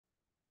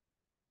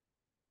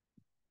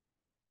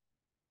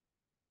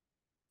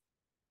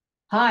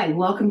Hi,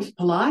 welcome to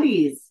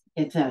Pilates.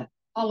 It's a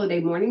holiday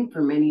morning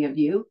for many of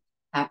you.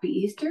 Happy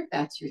Easter, if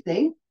that's your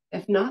thing.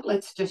 If not,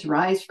 let's just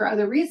rise for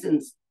other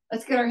reasons.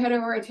 Let's get our head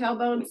over our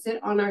tailbone,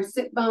 sit on our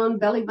sit bone,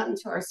 belly button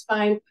to our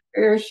spine,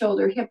 rear,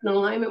 shoulder, hip in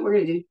alignment. We're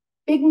going to do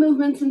big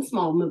movements and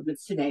small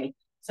movements today.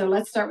 So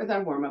let's start with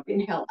our warm up.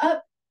 Inhale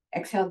up,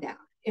 exhale down.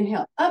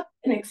 Inhale up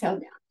and exhale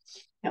down.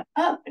 Inhale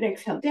up and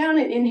exhale down,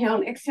 and inhale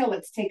and exhale.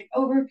 Let's take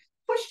over.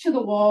 Push to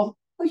the wall,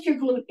 push your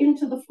glute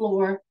into the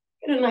floor.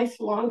 Get a nice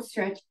long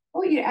stretch. I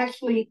want you to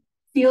actually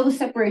feel the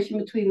separation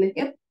between the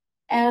hip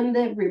and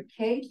the rib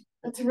cage.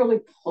 Let's really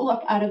pull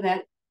up out of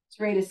that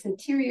serratus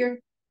anterior.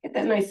 Get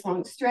that nice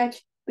long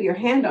stretch. Put your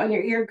hand on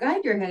your ear.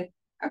 Guide your head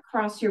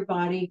across your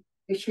body.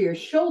 Make sure your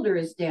shoulder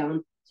is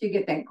down so you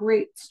get that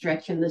great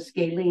stretch in the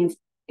scalenes.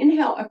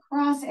 Inhale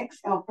across,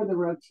 exhale for the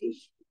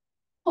rotation.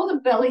 Pull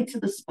the belly to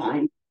the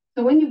spine.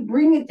 So when you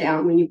bring it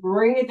down,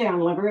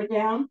 lever it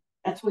down,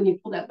 that's when you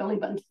pull that belly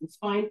button to the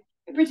spine.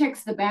 It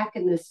protects the back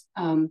in this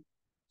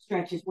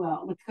stretch as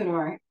well. Let's go to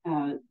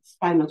our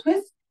spinal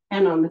twist.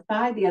 Hand on the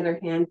thigh, the other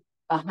hand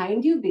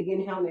behind you. Big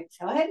inhale and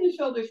exhale. Head and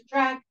shoulders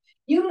track.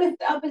 You lift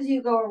up as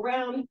you go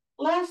around.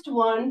 Last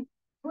one.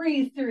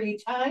 Breathe 3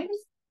 times.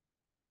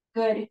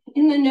 Good.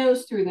 In the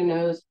nose, through the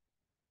nose.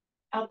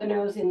 Out the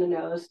nose, in the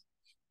nose.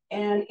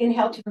 And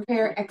inhale to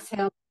prepare.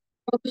 Exhale.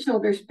 Roll the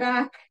shoulders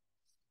back.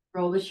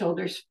 Roll the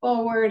shoulders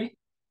forward.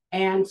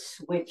 And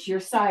switch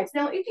your sides.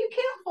 Now, if you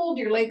can't hold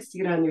your legs to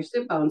get on your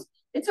sit bones,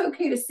 it's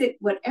okay to sit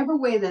whatever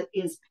way that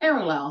is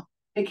parallel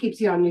that keeps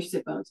you on your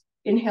sit bones.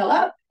 Inhale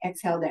up,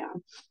 exhale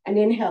down. And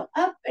inhale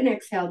up and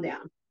exhale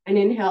down. And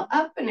inhale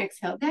up and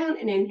exhale down.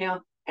 And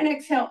inhale and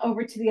exhale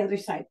over to the other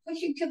side.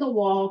 Pushing to the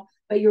wall,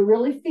 but you're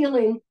really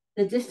feeling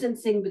the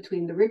distancing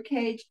between the rib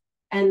cage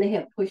and the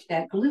hip. Push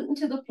that glute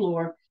into the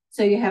floor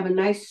so you have a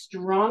nice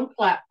strong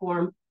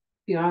platform.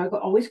 You know, I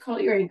always call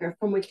it your anchor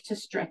from which to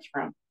stretch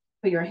from.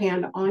 Put your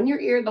hand on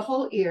your ear, the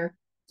whole ear.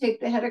 Take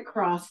the head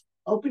across,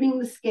 opening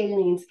the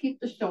scalenes. Keep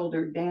the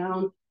shoulder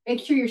down. Make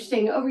sure you're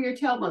staying over your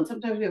tailbone.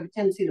 Sometimes we have a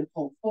tendency to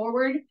pull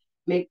forward.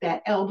 Make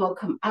that elbow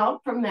come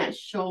out from that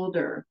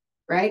shoulder,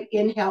 right?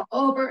 Inhale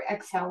over,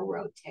 exhale,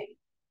 rotate.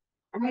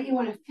 All right, you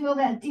want to feel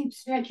that deep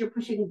stretch. You're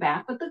pushing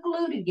back with the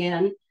glute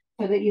again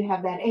so that you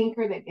have that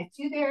anchor that gets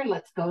you there.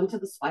 Let's go into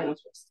the spinal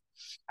twist.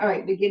 All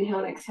right, big inhale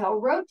and exhale,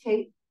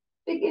 rotate.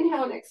 Big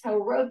inhale and exhale,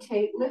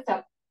 rotate, lift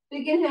up.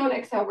 Big inhale and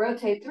exhale,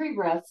 rotate, 3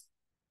 breaths.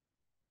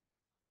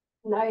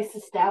 Nice,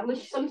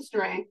 establish some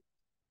strength.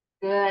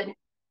 Good.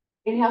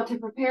 Inhale to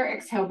prepare,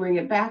 exhale, bring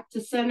it back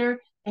to center.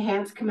 The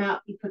hands come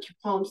out, you put your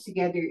palms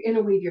together, you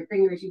interweave your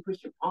fingers, you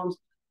push your palms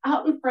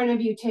out in front of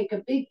you. Take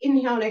a big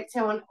inhale and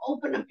exhale and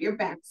open up your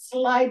back.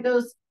 Slide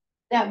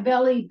that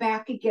belly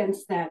back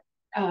against that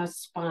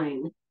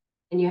spine.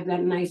 And you have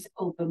that nice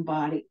open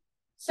body.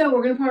 So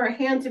we're going to put our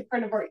hands in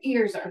front of our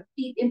ears, our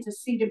feet into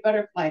seated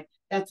butterfly.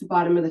 That's the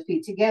bottom of the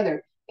feet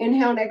together.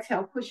 Inhale and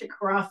exhale, push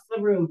across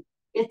the room.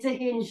 It's a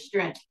hinge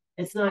stretch.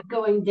 It's not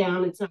going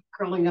down. It's not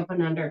curling up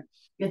and under.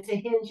 It's a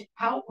hinge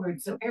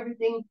outward. So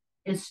everything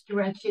is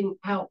stretching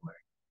outward.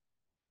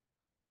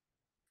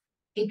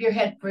 Keep your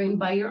head framed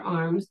by your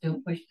arms.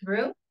 Don't push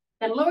through.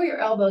 Then lower your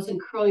elbows and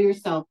curl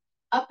yourself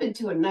up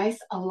into a nice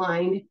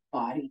aligned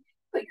body.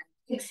 Put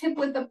your legs hip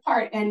width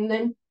apart and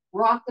then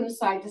rock them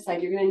side to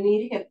side. You're going to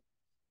need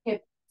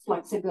hip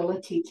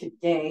flexibility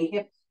today.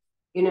 Hip,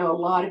 a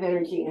lot of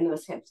energy in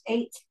those hips.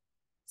 8,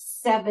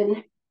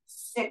 7,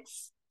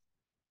 6,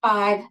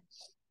 5,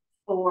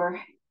 4,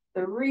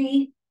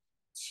 3,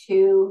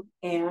 2,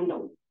 and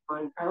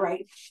 1. All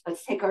right,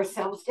 let's take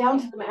ourselves down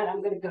to the mat.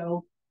 I'm going to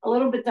go a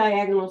little bit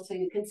diagonal so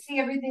you can see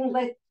everything.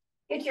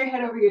 Get your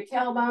head over your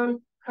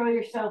tailbone, curl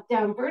yourself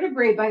down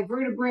vertebrae by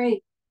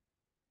vertebrae.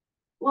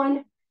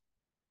 1,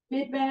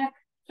 mid-back,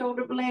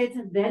 shoulder blades,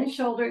 then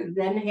shoulder,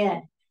 then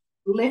head.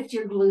 Lift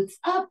your glutes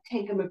up,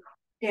 take them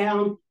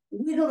down,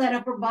 wiggle that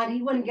upper body.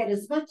 You want to get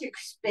as much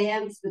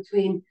expanse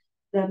between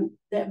the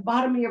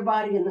bottom of your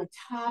body and the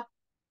top.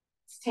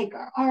 Let's take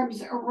our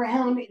arms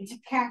around into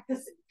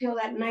cactus and feel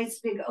that nice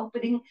big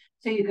opening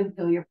so you can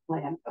feel your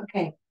plan.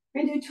 Okay,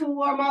 we're going to do 2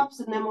 warm-ups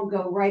and then we'll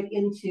go right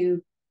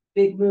into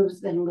big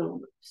moves, then little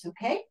moves,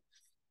 okay?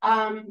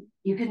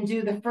 You can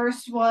do the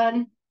first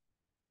one.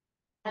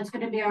 That's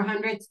going to be our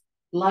hundreds.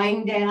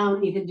 Lying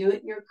down, you can do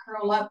it in your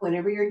curl up.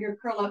 Whenever you're in your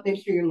curl up,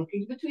 make sure you're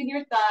looking between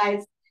your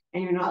thighs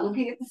and you're not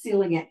looking at the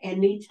ceiling at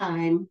any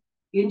time.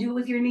 You can do it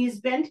with your knees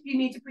bent if you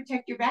need to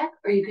protect your back,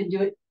 or you can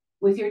do it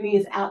with your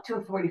knees out to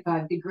a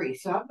 45 degree.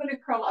 So I'm going to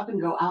curl up and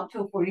go out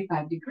to a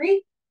 45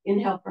 degree.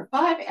 Inhale for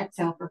 5,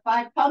 exhale for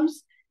 5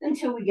 pumps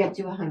until we get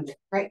to 100,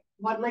 right?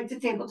 One leg to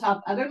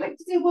tabletop, other leg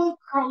to table,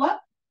 curl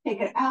up, take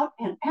it out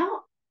and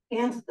out,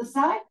 hands at the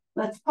side.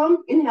 Let's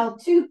pump. Inhale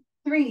 2,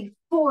 3,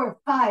 4,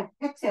 5,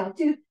 exhale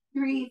 2,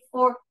 3,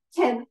 4,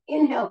 10.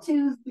 Inhale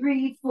 2,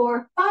 3,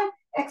 4, 5.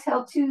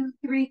 Exhale 2,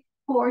 3,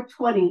 4,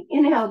 20.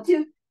 Inhale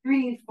 2,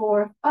 3,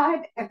 4, 5.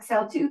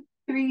 Exhale 2,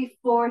 3,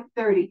 4,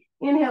 30.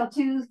 Inhale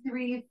 2,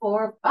 3,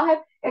 4, 5.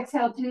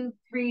 Exhale 2,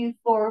 3,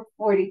 4,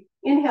 40.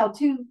 Inhale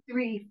 2,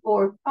 3,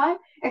 4, 5.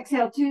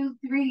 Exhale 2,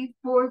 3,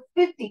 4,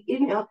 50.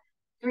 Inhale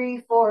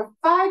 3, 4,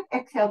 5.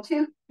 Exhale,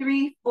 2,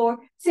 3, 4,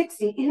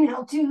 60.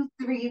 Inhale, 2,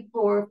 3,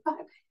 4, 5.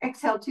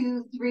 Exhale,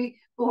 2, 3,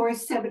 4,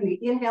 70.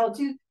 Inhale,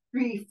 2,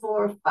 3,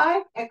 4,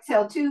 5.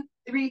 Exhale, 2,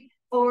 3,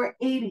 4,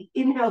 80.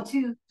 Inhale,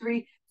 2,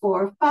 3,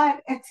 4, 5.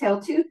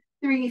 Exhale, 2,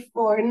 3,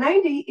 4,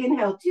 90.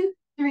 Inhale, 2,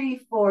 3,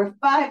 4,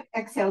 5.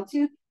 Exhale,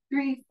 2,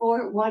 3,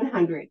 4,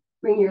 100.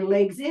 Bring your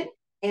legs in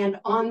and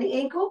on the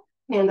ankle,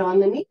 hand on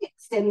the knee,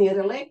 extend the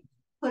other leg,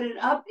 put it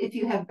up. If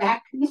you have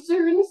back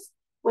concerns,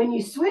 when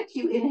you switch,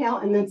 you inhale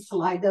and then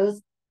slide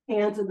those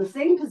hands in the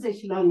same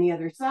position on the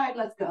other side.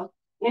 Let's go.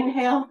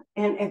 Inhale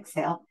and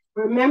exhale.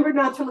 Remember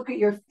not to look at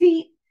your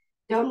feet.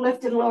 Don't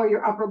lift and lower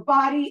your upper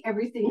body.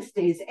 Everything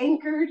stays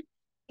anchored.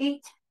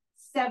 8,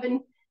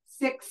 7,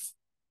 6,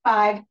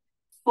 5,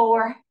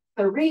 4,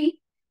 3,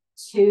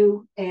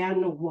 2,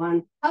 and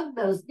 1. Hug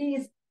those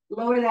knees.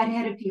 Lower that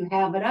head if you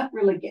have it up.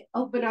 Really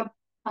open up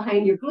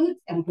behind your glutes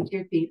and put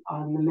your feet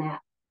on the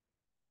mat.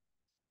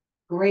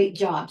 Great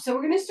job. So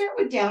we're going to start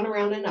with down,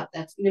 around, and up.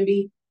 That's going to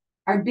be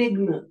our big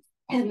move.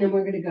 And then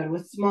we're going to go to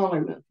a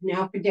smaller move.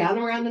 Now for down,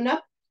 around, and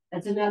up,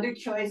 that's another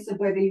choice of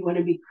whether you want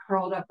to be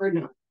curled up or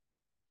not.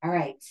 All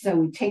right. So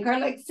we take our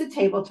legs to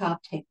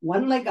tabletop, take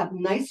one leg up,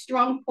 nice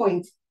strong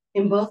points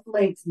in both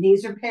legs.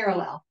 Knees are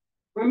parallel.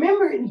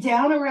 Remember, in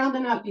down, around,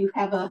 and up, you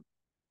have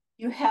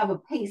a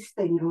pace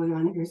thing going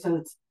on here. So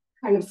it's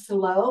kind of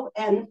slow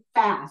and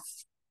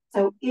fast.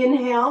 So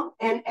inhale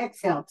and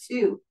exhale,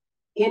 2.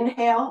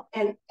 Inhale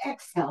and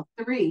exhale,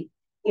 3.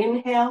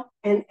 Inhale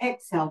and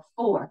exhale,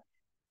 4.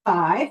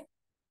 5.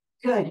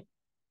 Good.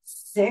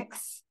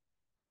 6.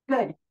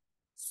 Good.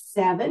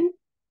 7.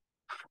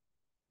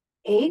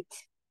 8.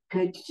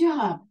 Good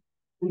job.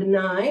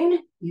 9.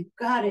 You've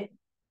got it.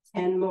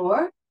 10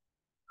 more.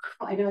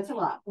 I know it's a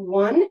lot.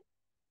 1.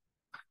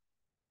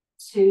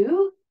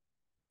 2.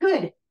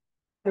 Good.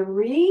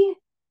 3.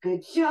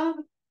 Good job.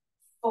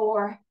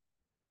 4.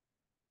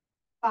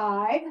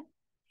 5.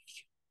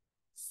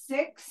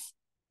 6.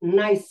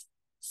 Nice.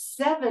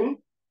 7.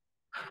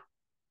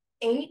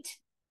 8.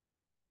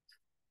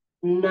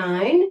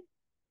 9.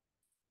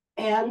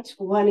 And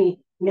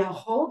 20. Now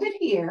hold it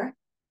here.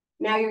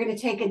 Now you're going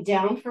to take it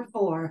down for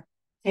 4.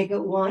 Take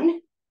it 1,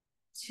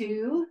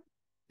 2,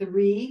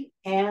 3,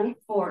 and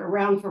 4.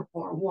 Around for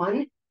 4.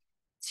 1,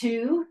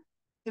 2,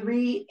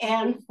 3,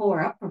 and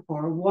 4. Up for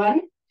 4.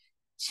 1,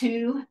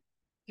 2,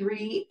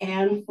 3,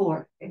 and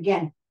 4.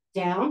 Again,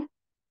 down,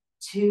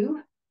 2,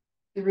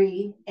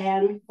 3,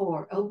 and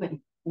 4.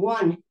 Open.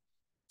 1,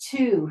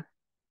 2,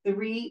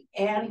 3,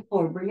 and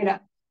 4. Bring it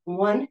up.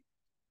 1,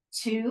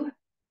 2,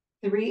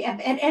 3. At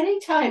any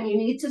time you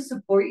need to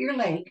support your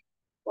leg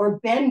or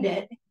bend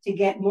it to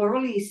get more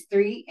release.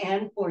 3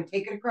 and 4.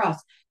 Take it across.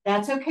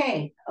 That's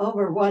okay.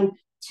 Over. 1,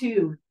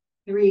 2,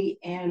 3,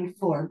 and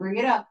 4. Bring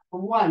it up.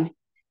 1,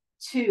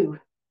 2,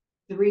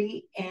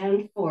 3,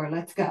 and 4.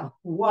 Let's go.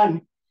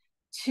 1,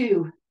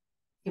 2,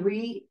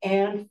 3,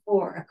 and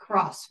 4.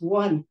 Across.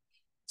 1,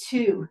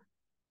 2,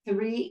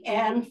 3,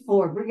 and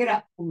 4. Bring it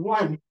up.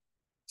 1,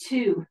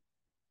 2,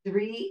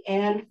 3,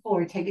 and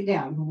 4. Take it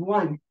down.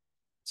 1,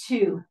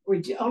 2.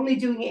 We're only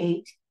doing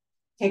 8.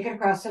 Take it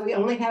across. So we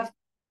only have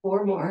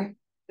 4 more.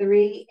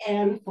 3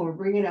 and 4.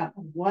 Bring it up.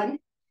 1,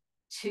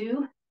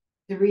 2,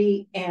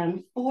 3,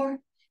 and 4.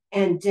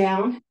 And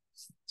down.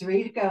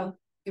 3 to go.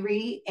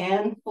 3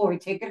 and 4.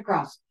 Take it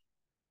across.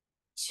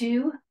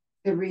 2,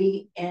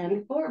 3,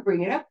 and 4.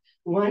 Bring it up.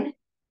 1,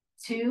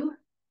 2,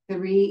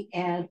 3,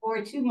 and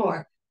 4. 2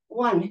 more.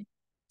 1,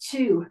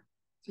 2,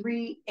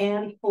 3,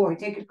 and 4.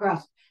 Take it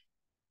across.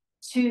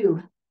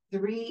 2,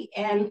 3,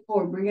 and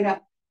 4. Bring it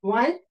up.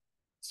 1,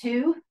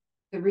 2,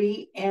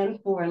 3, and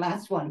 4.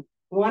 Last one.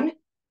 1,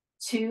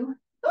 2,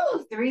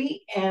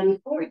 3,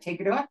 and 4. Take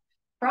it off.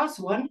 Cross.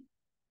 1,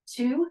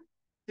 2,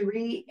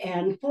 3,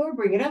 and 4.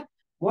 Bring it up.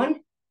 1,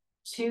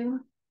 2,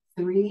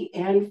 3,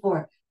 and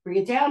 4. Bring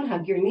it down.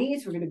 Hug your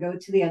knees. We're going to go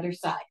to the other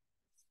side.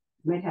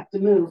 You might have to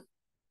move.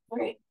 All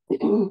right.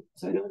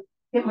 So I don't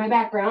hit my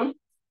background.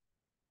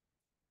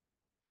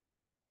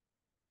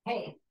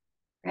 Hey,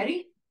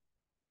 ready?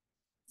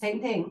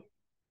 Same thing.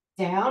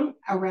 Down,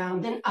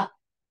 around, and up.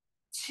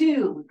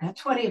 2. We've got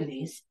 20 of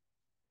these.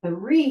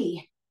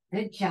 3.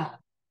 Good job.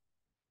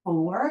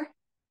 4.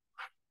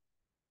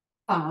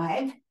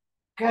 5.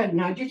 Good.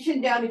 Nod your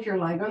chin down if you're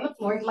lying on the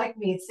floor like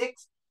me.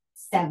 6.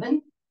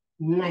 7.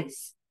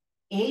 Nice.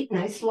 8.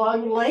 Nice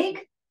long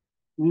leg.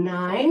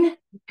 9.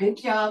 Good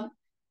job.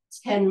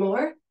 10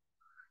 more.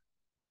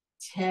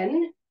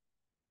 10.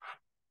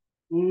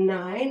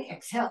 9.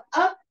 Exhale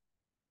up.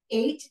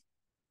 8.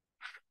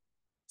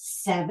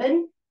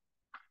 7.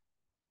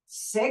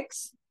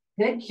 6.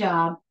 Good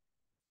job.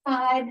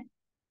 5.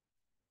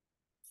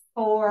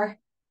 4.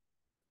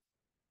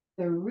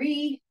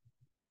 3.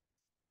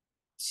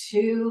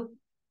 2.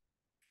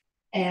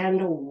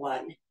 And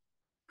 1.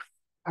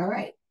 All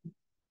right.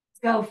 Let's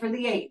go for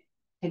the 8.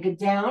 Take it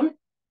down.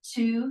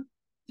 2,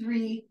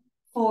 3,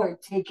 4.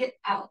 Take it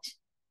out.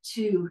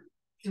 2,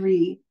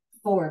 3,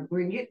 4.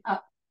 Bring it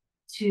up.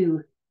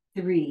 2,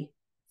 3,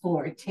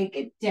 4. Take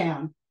it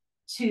down.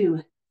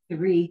 2,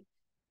 3,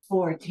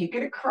 4, take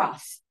it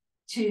across,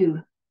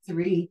 2,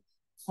 3,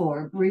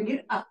 4, bring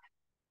it up,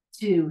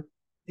 2,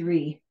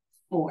 3,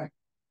 4,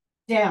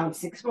 down,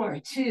 6 more,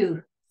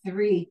 2,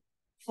 3,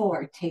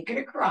 4, take it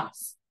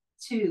across,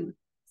 2,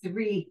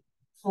 3,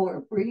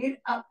 4, bring it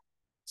up,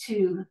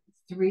 2,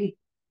 3,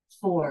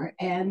 4,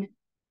 and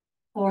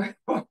 4,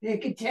 4,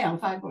 take it down,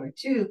 5 more,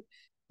 2,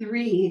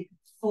 3,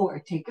 4,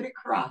 take it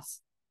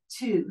across,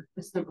 2,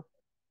 that's number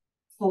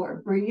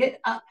 4, bring it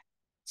up,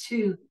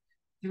 2,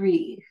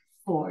 3,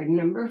 4,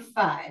 number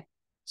 5,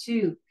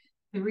 2,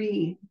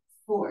 3,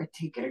 4,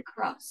 take it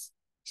across,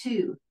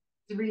 2,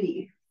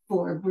 3,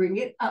 4, bring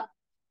it up,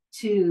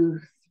 2,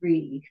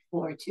 3,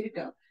 4, 2 to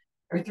go,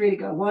 or 3 to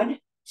go, 1,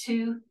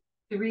 2,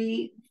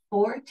 3,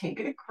 4, take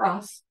it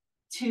across,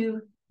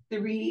 2,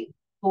 3,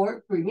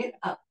 4, bring it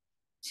up,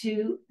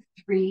 2,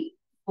 3,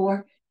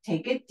 4,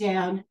 take it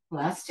down,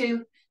 last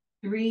 2,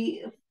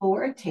 3,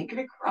 4, take it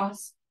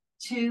across,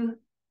 2,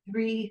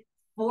 3,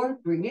 4,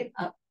 bring it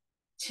up,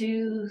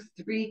 2,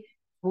 3,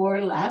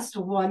 4, last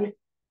 1,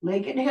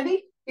 leg and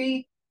heavy,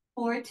 3,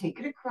 4, take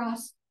it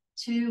across,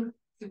 2,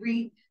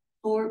 3,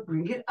 4,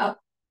 bring it up,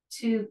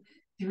 2,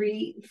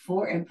 3,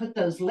 4, and put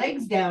those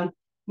legs down,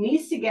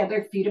 knees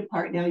together, feet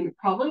apart. Now you're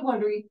probably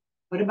wondering,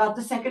 what about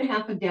the second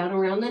half of down,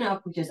 around, and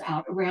up, which is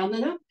out, around,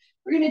 and up?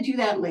 We're going to do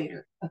that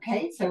later,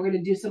 okay? So we're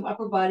going to do some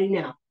upper body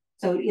now.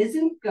 So it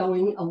isn't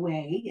going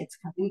away, it's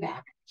coming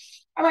back.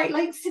 All right,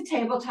 legs to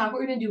tabletop.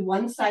 We're going to do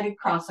one-sided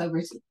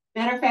crossovers.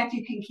 Matter of fact,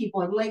 you can keep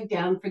one leg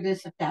down for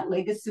this if that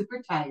leg is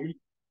super tired.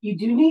 You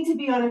do need to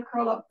be on a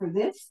curl up for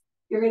this.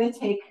 You're going to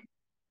take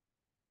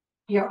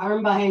your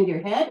arm behind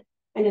your head,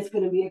 and it's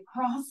going to be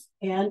across.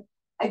 And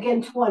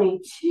again,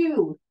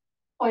 22,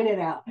 point it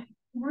out.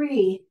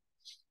 3,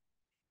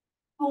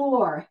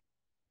 4,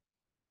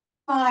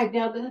 5.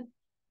 Now the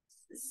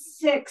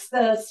 6,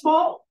 the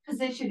small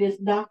position is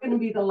not going to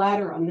be the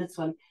ladder on this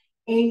one.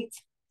 8,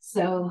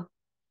 so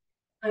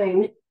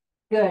 9,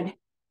 good.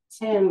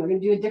 10, we're going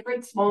to do a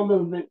different small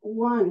movement.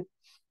 1,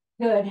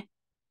 good.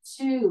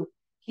 2,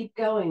 keep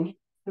going.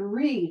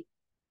 3,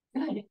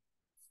 good.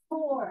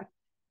 4,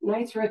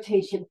 nice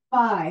rotation.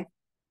 5,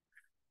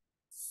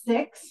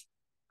 6,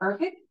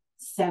 perfect.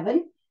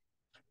 7,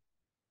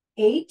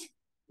 8,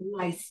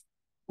 nice.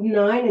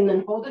 9, and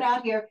then hold it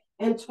out here.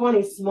 And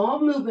 20, small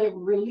movement,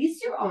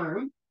 release your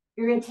arm.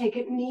 You're going to take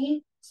it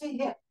knee to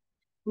hip,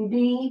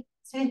 knee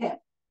to hip.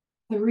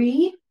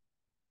 3,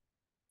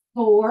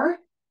 4,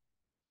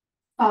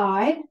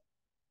 5,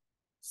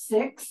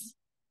 6,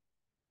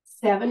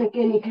 7.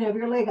 Again, you can have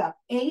your leg up.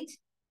 8,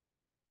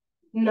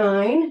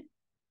 9,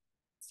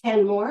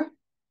 10 more.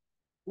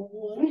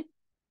 1,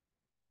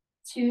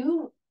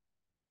 2,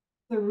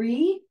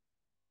 3,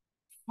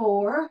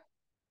 4,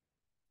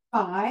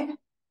 5,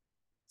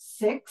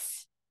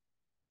 6,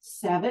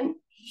 7,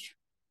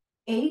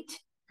 8.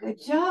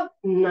 Good job.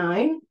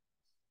 9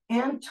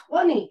 and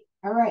 20.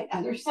 All right,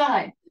 other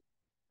side.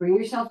 Bring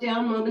yourself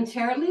down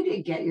momentarily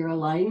to get your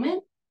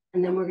alignment,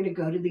 and then we're going to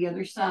go to the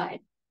other side.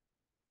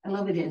 I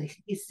love it.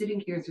 He's sitting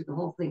here through the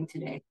whole thing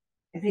today.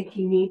 I think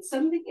he needs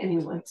something, and he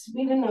wants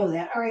me to know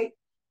that. All right,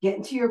 get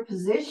into your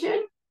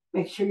position.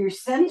 Make sure you're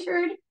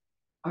centered.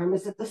 Arm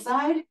is at the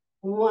side.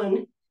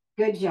 1,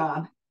 good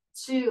job.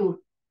 2,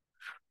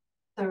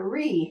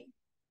 3,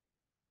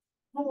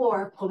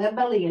 4, pull that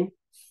belly in.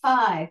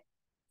 5,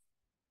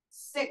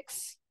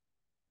 6,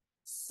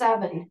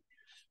 7,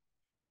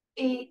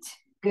 8,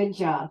 good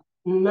job.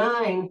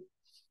 9,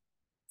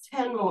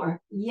 10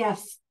 more.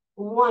 Yes.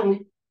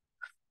 1,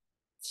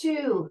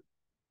 2,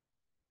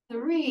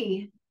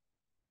 3,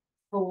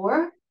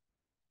 4,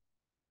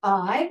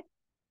 5,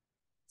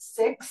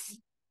 6,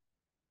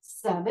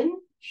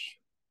 7,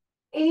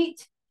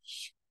 8,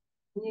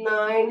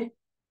 9,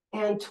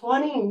 and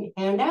 20.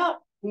 And out.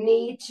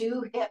 Knee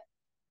to hip.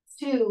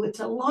 2, it's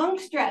a long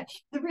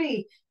stretch.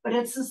 3, but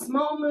it's a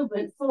small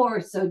movement.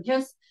 4, so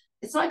just,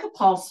 it's like a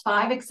pulse.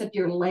 5, except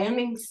you're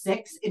landing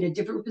 6 in a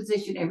different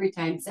position every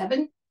time.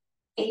 7,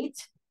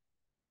 8,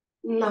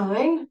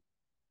 9,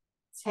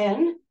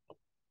 10,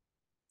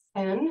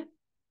 10,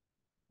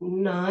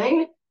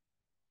 9,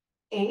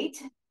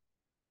 8,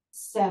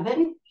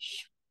 7,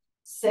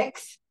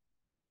 6,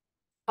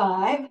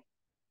 5,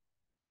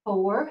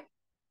 4,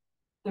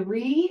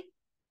 3,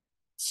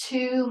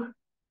 2,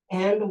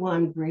 and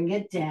 1. Bring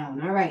it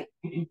down. All right.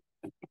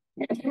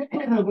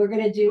 We're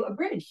going to do a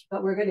bridge,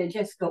 but we're going to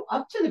just go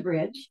up to the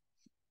bridge,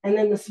 and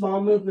then the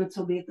small movements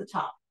will be at the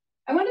top.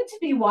 I want it to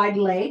be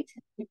wide-legged.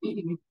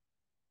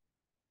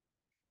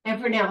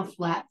 And for now,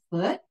 flat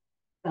foot,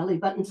 belly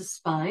button to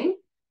spine.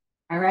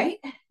 All right.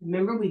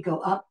 Remember, we go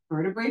up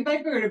vertebrae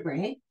by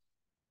vertebrae.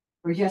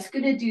 We're just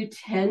going to do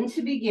 10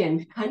 to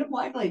begin. Kind of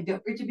wide leg.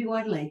 Don't forget to be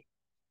wide leg.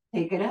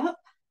 Take it up.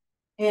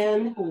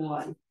 And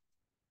 1.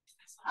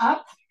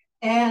 Up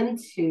and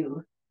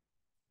 2.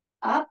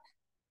 Up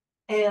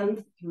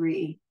and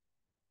 3.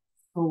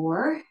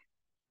 4.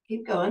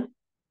 Keep going.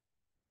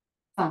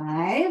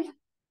 5.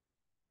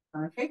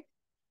 Perfect.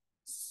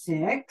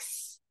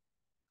 6.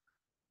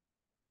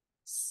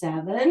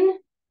 7.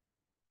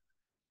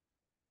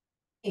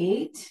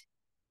 8.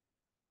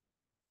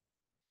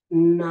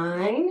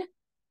 9,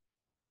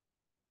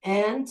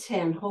 and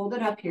 10. Hold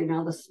it up here.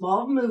 Now the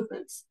small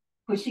movements,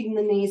 pushing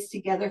the knees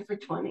together for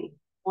 20.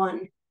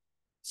 1,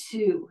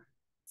 2,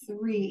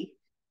 3,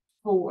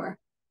 4.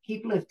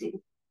 Keep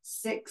lifting.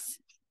 6,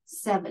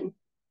 7,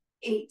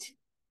 8,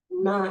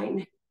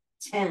 9,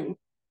 10.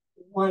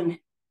 1,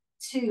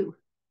 2,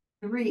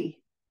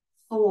 3,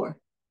 4,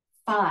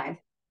 5,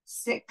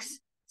 6,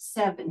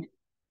 7,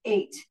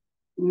 8,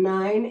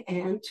 9,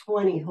 and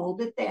 20.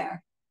 Hold it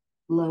there.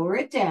 Lower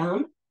it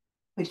down.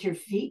 Put your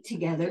feet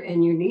together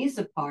and your knees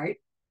apart.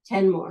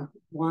 10 more.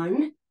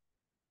 1,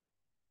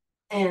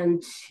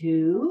 and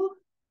 2,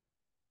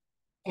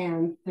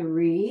 and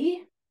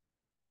 3,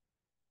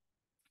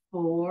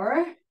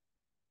 4,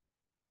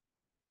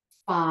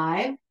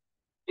 5,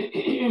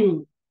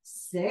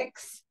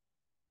 6,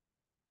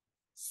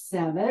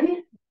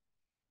 7,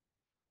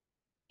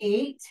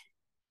 8,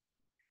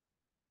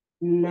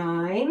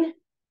 9,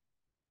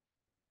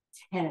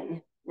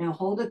 10. Now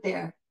hold it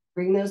there.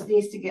 Bring those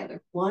knees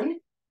together. 1,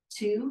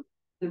 2,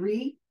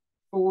 3,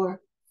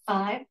 4,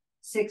 5,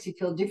 6. You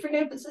feel different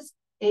emphasis.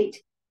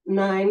 8,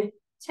 9,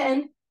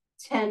 10,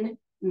 10,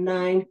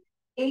 9,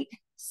 8,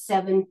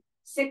 7,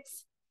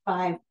 6,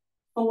 5,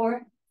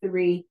 4,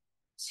 3,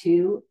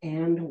 2,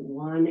 and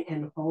 1.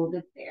 And hold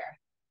it there.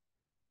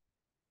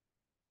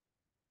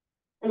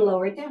 And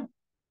lower it down.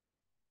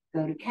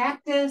 Go to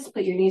cactus.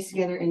 Put your knees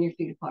together and your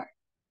feet apart.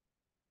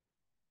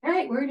 All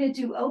right, we're going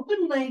to do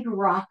open leg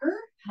rocker.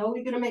 How are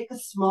we going to make a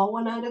small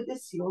one out of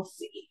this? You'll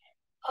see.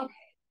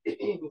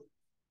 Okay.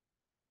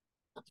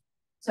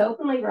 So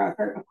open leg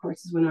rocker, of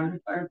course, is one of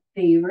our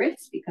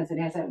favorites because it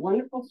has that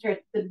wonderful stretch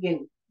at the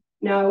beginning.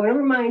 Now, I want to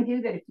remind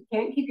you that if you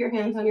can't keep your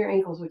hands on your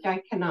ankles, which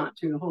I cannot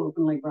through the whole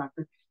open leg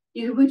rocker,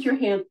 you can put your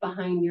hands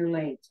behind your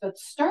legs. But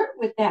start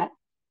with that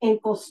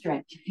ankle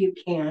stretch if you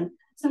can.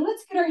 So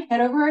let's get our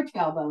head over our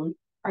tailbone.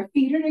 Our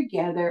feet are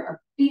together.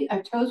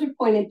 Our toes are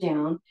pointed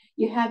down.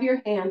 You have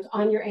your hands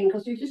on your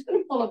ankles. You're just going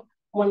to pull up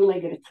one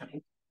leg at a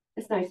time.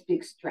 This nice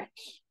big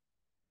stretch.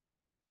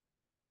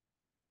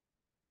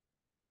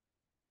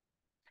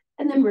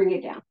 And then bring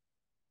it down.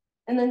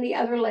 And then the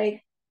other leg,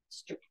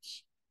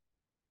 stretch.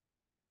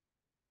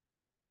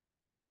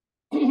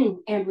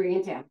 And bring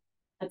it down.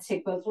 Let's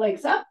take both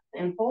legs up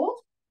and fold.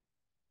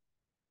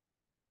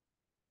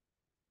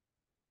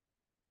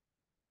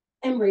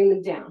 And bring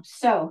them down.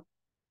 So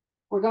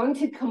we're going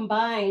to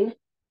combine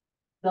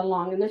the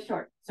long and the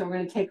short. So we're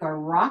going to take our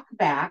rock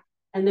back,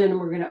 and then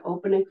we're going to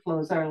open and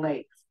close our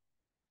legs.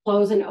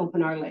 Close and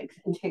open our legs,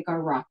 and take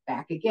our rock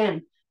back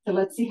again. So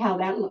let's see how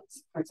that looks.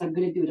 Of course, I'm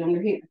going to do it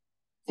under here.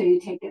 So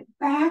you take it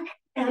back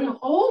and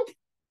hold,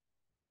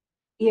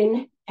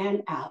 in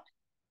and out.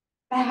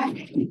 Back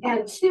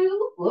and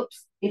 2,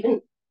 whoops,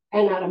 in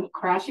and out. I'm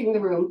crashing the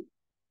room.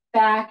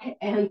 Back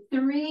and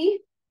 3,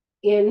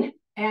 in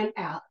and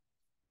out.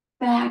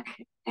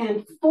 Back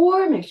and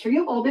 4, make sure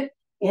you hold it,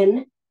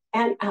 in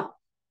and out.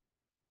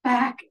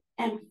 Back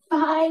and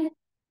 5,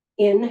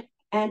 in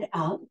and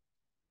out.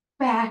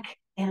 Back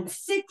and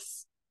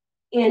 6,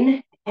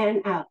 in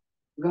and out.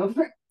 Go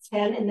for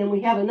 10, and then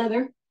we have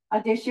another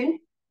addition.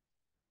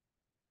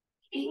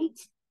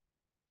 8,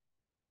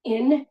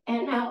 in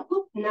and out.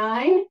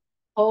 9,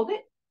 hold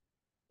it,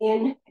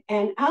 in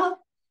and out.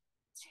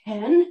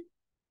 10,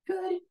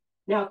 good.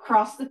 Now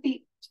cross the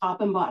feet,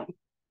 top and bottom.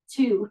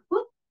 2,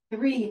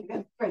 3,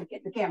 I'm trying to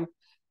get the camera.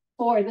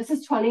 4, this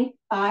is 20.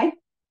 5,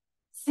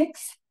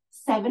 6,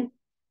 7,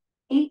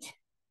 8,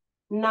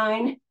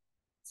 9,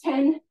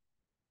 10,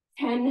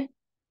 10,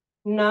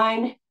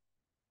 9,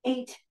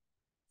 8,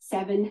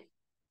 7,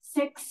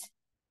 6,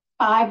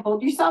 5.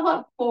 Hold yourself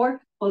up.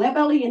 4, pull that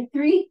belly in.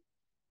 3,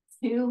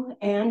 2,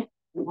 and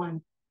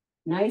 1.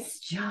 Nice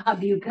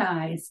job, you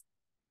guys.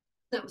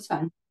 That was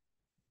fun.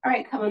 All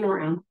right, coming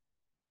around.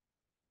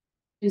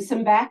 Do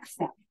some back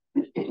step.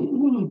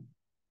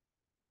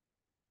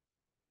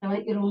 I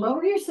want you to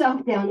lower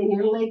yourself down and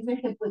your legs are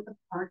hip width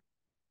apart.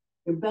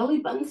 Your belly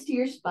buttons to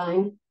your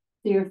spine.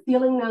 So you're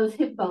feeling those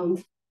hip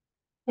bones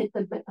hit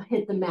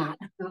the mat.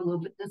 Go a little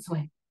bit this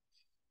way.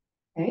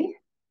 Okay.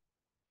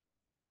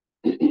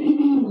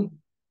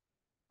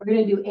 We're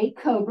going to do 8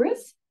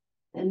 cobras,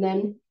 and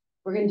then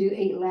we're going to do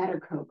 8 ladder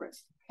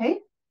cobras. Okay.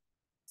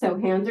 So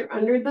hands are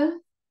under the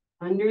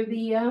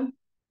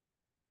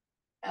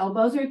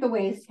elbows are at the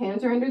waist,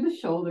 hands are under the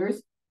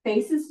shoulders,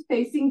 faces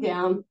facing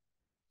down,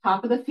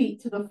 top of the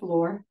feet to the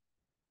floor.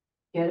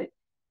 Get it?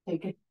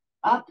 Take it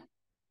up,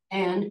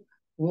 and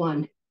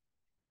 1.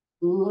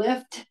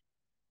 Lift,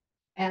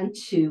 and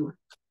 2.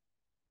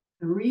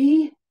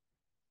 3.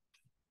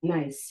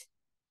 Nice.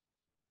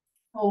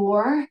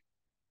 4.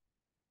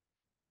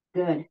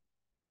 Good.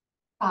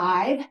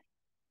 5.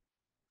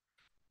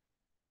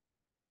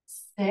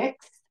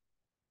 6.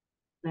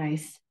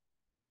 Nice.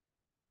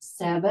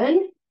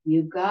 7.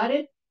 You got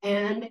it.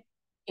 And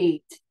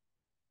 8.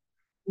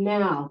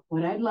 Now,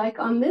 what I'd like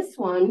on this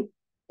one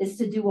is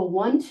to do a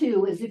 1,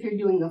 2 as if you're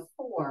doing a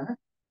 4.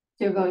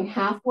 So you're going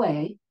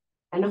halfway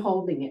and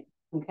holding it.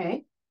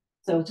 Okay.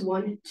 So it's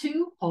 1,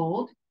 2,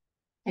 hold.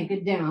 Take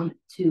it down,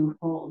 2,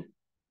 hold.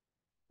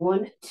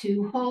 1,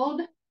 2,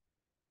 hold,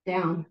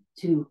 down,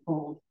 2,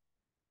 hold.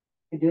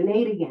 We're doing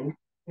 8 again.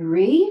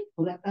 3,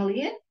 pull that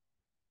belly in,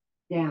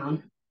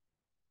 down.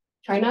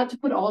 Try not to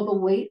put all the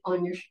weight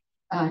on your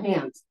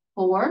hands.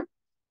 4,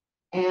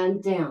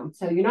 and down.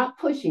 So you're not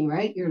pushing,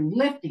 right? You're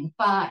lifting.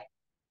 5,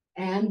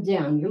 and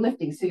down. You're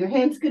lifting. So your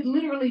hands could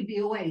literally be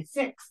away.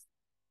 6,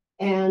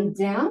 and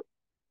down.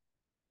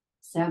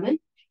 7,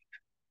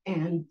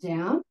 and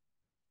down.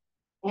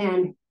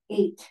 And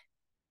 8.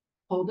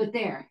 Hold it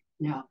there.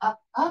 Now up,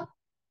 up,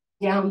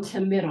 down to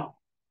middle.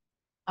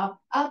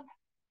 Up, up,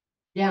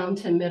 down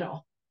to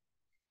middle.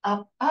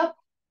 Up, up,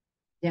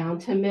 down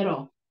to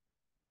middle.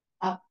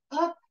 Up,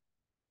 up,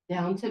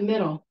 down to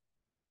middle.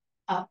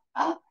 Up,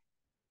 up.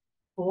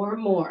 4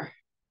 more.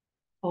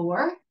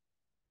 4.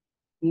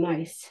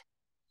 Nice.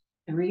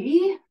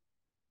 3.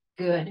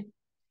 Good.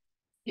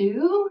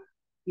 2.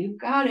 You've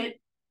got it.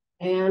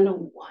 And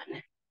 1.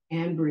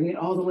 And bring it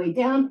all the way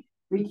down.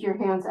 Reach your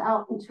hands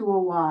out into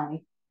a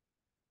Y.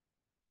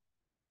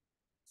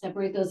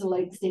 Separate those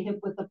legs to hip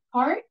width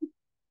apart.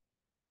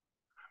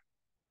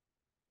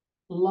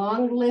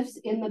 Long lifts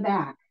in the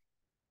back.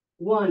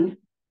 1,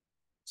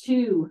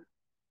 2,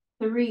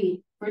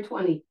 3 for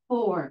 20.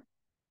 4,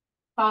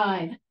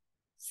 5,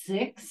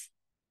 6,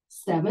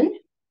 7,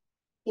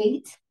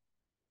 8,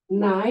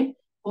 9.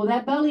 Pull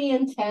that belly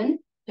in. 10.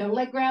 Don't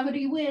let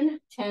gravity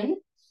win. 10,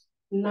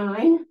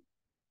 9,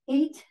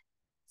 8,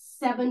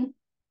 7,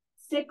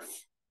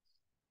 6,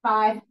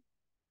 5,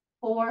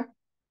 4,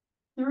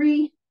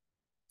 3,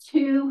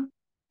 2,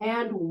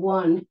 and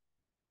 1.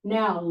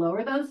 Now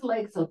lower those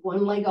legs with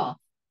one leg off.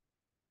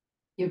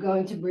 You're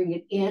going to bring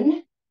it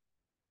in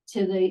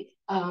to the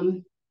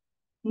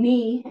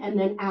knee and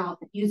then out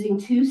using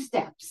 2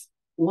 steps.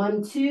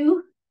 1,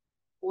 2,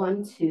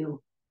 1,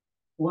 2,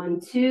 1,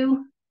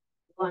 2,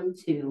 1,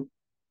 2,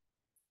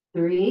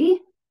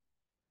 3,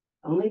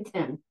 only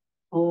 10,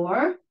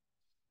 4,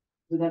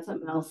 we got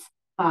something else,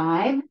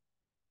 5,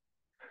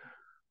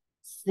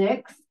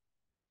 6,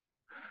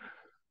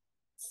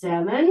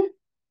 7,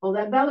 pull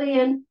that belly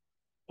in,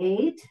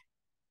 8,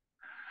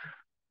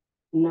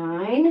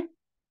 9,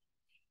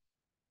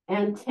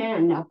 and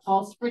 10. Now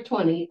pulse for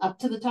 20, up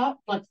to the top,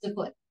 flex the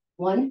foot.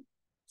 1,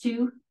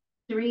 2,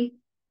 3,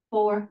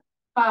 4,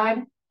 5,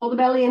 pull the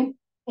belly in,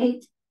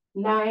 8,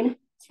 9,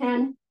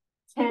 10,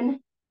 10,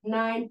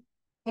 9,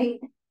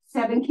 8,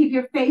 7. Keep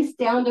your face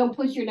down. Don't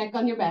push your neck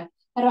on your back.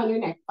 Head on your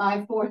neck.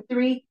 5, 4,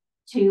 3,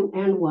 2,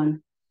 and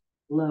 1.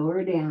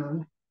 Lower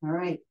down. All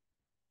right.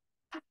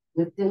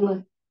 Lift and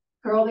lift.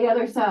 Curl the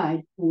other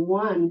side.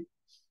 1.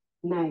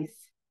 Nice.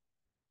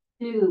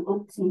 2.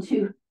 Oops, and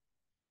 2.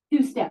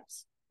 2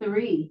 steps.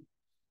 3.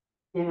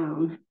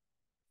 Down.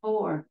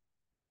 4.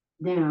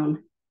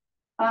 Down.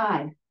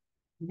 5.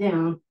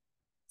 Down.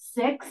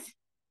 6.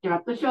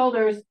 Drop the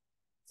shoulders.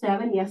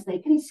 7. Yes, they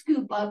can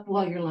scoop up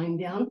while you're lying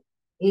down.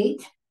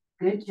 8.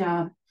 Good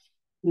job.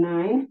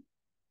 9.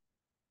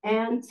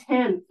 And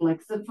 10.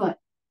 Flex the foot.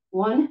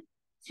 1,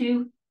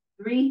 2,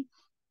 3,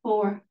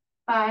 4,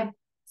 5,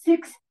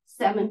 6,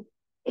 7,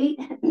 8,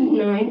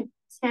 9,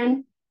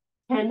 10,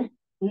 10,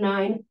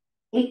 9,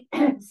 8,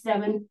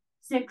 7,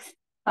 6,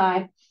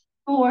 5,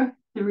 4,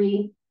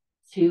 3,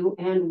 2,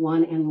 and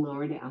 1, and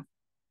lower down.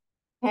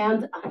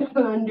 Hands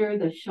under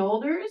the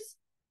shoulders.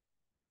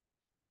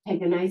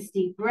 Take a nice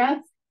deep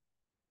breath.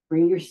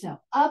 Bring yourself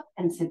up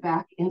and sit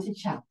back into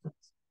child's pose.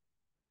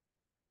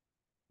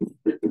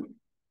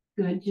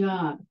 Good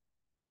job.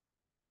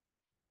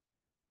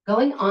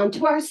 Going on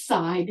to our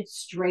side,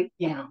 straight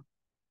down.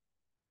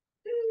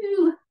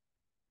 Ooh.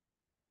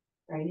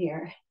 Right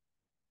here.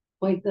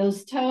 Point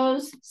those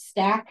toes,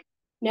 stack.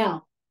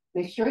 Now,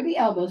 make sure the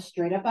elbow's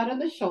straight up out of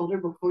the shoulder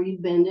before you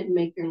bend it and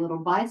make your little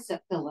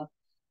bicep pillow.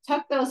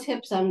 Tuck those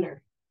hips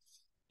under.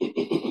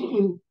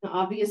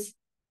 Obvious,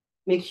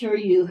 make sure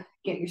you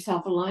get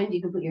yourself aligned.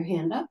 You can put your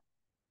hand up.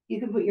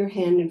 You can put your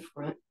hand in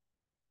front.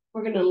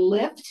 We're going to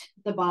lift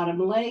the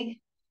bottom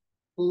leg.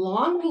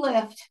 Long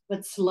lift,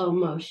 but slow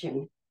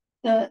motion.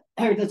 The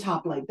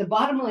top leg. The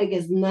bottom leg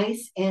is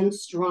nice and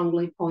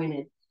strongly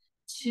pointed.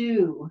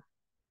 2.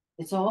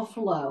 It's all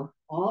flow,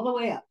 all the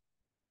way up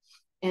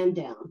and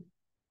down.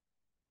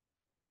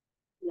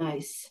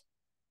 Nice.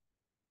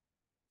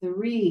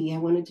 3. I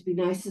want it to be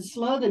nice and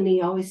slow. The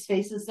knee always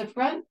faces the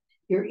front.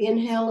 You're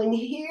inhaling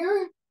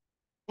here,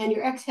 and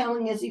you're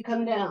exhaling as you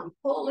come down,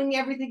 pulling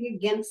everything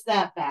against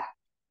that back.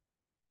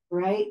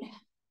 Right?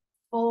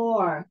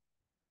 4.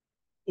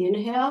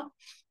 Inhale.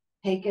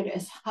 Take it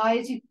as high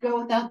as you can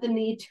go without the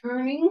knee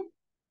turning.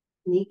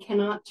 Knee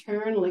cannot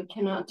turn, leg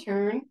cannot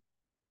turn.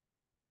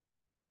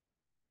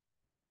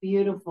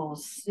 Beautiful.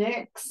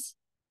 6.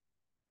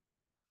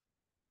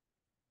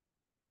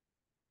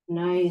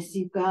 Nice.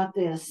 You've got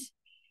this.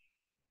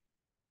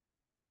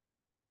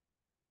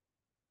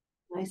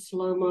 Nice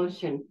slow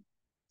motion.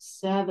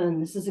 7.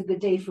 This is a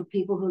good day for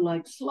people who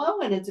like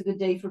slow, and it's a good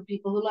day for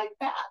people who like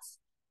fast,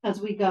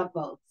 because we got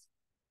both.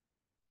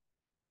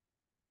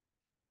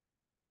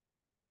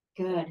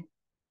 Good.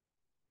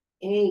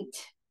 8.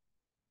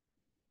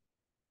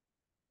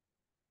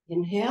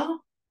 Inhale.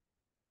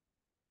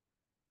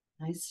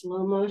 Nice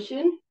slow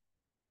motion.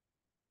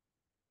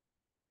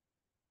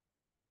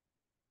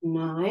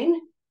 9.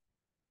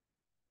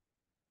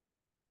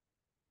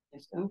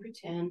 Just going for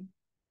 10.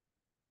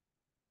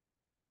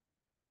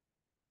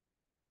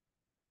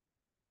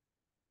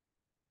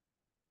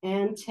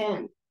 And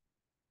 10.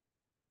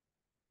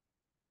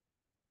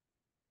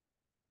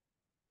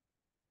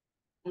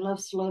 I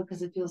love slow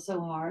because it feels so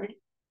hard.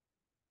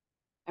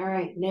 All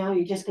right, now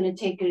you're just going to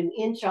take it an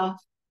inch off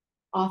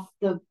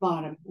the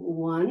bottom.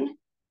 1,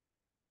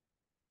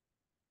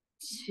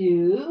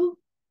 2,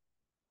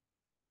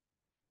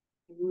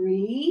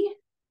 3,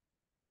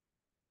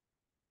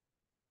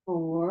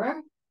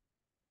 4,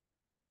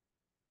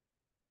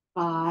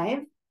 5,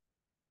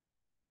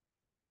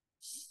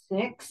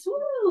 6,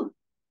 woo,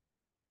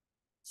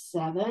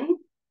 7,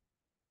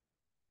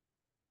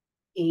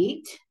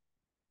 8,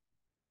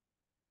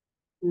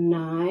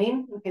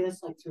 9. Okay,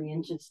 that's like 3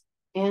 inches.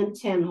 And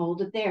 10.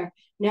 Hold it there.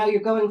 Now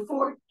you're going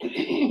forward,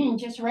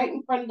 just right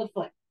in front of the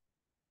foot.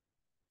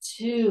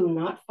 2,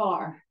 not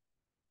far.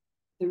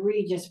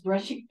 3, just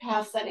brushing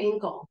past that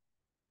ankle.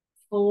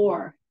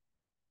 4,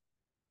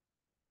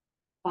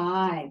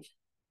 5,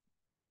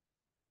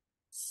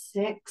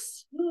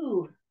 6,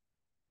 woo,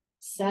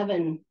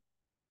 7,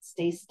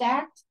 stay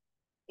stacked.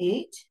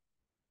 8,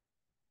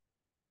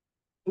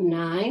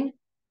 9,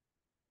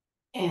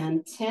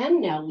 and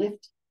 10. Now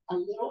lift a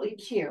little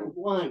each here.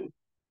 1,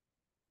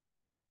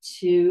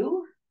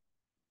 2,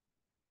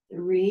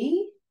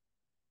 3,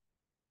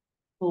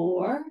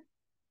 4,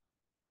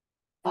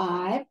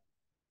 5,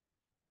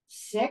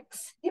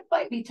 6. It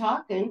might be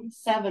talking.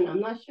 7,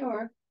 I'm not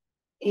sure.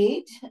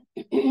 8,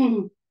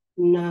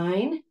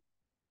 9,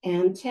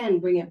 and 10.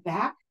 Bring it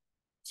back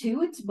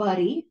to its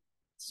buddy.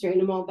 Straighten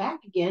them all back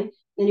again.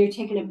 Then you're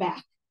taking it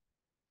back.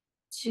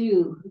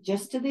 2,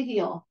 just to the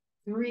heel.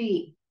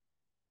 3,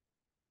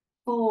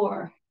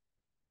 4,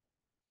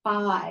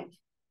 5,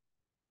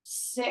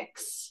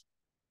 6,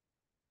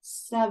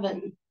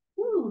 7,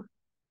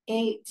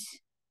 8,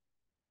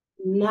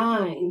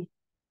 9,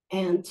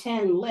 and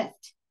 10.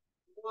 Lift.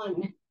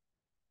 1,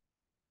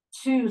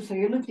 2. So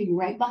you're lifting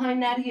right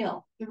behind that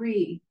heel.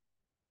 3,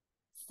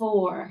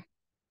 4,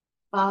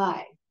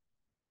 5,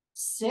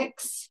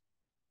 6,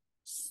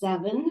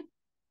 7,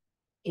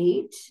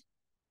 8,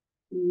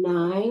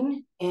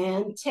 9,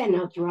 and 10.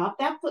 Now drop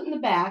that foot in the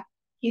back.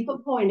 Keep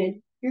it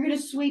pointed. You're going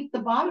to sweep the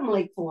bottom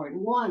leg forward.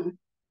 1,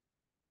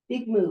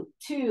 big move.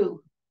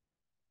 2,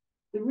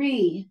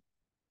 3,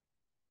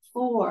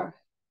 4,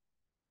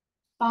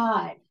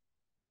 5,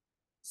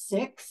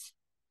 6,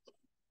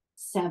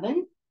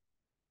 7,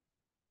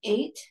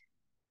 8,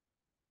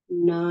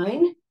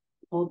 9.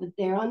 Hold it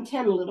there on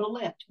 10. Little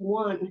lift.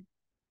 1,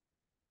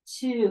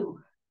 2,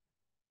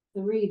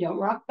 3. Don't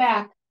rock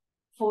back.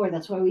 4.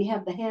 That's why we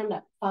have the hand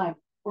up. 5.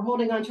 We're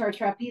holding on to our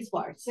trapeze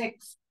bar.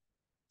 6,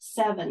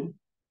 7,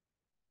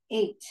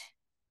 8,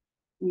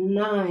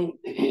 9,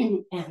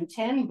 and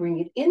 10. Bring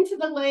it into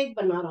the leg,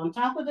 but not on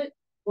top of it.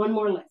 One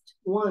more lift.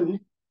 1,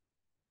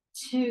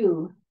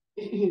 2,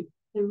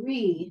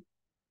 3,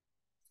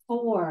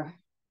 4,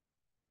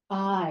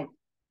 5,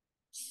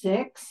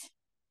 6,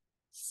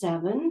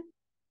 7,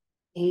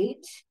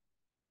 8,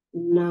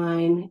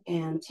 9,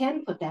 and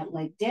 10. Put that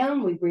leg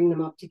down. We bring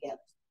them up together.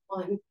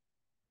 1,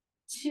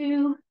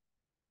 2,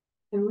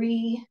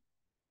 3,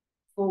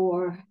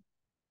 4,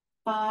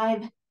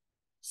 5,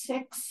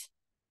 6,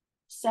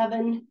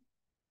 7,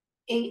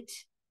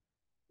 8,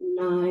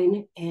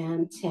 9,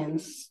 and 10.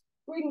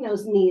 Bring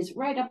those knees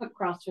right up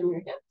across from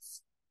your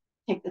hips.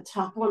 Take the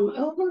top one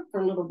over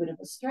for a little bit of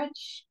a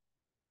stretch.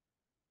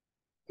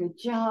 Good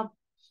job.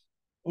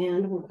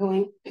 And we're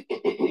going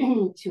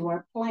to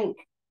our plank.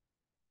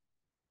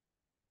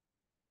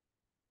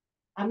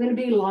 I'm going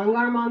to be long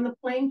arm on the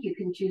plank. You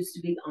can choose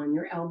to be on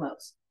your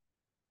elbows.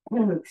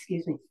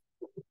 Excuse me.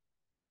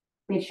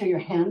 Make sure your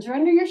hands are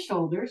under your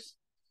shoulders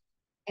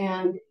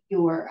and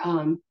you're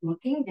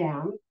looking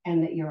down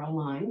and that you're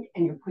aligned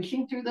and you're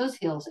pushing through those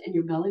heels and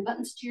your belly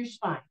button's to your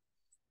spine.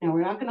 Now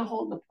we're not going to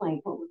hold the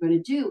plank. What we're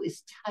going to do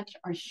is touch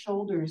our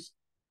shoulders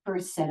for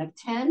a set of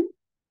 10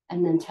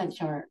 and then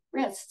touch our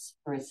wrists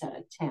for a set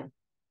of 10.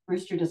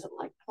 Rooster doesn't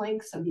like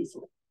plank so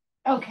easily.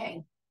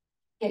 Okay,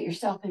 get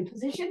yourself in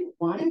position.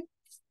 1,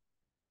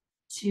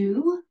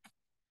 2,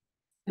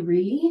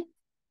 3,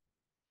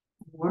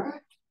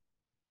 4,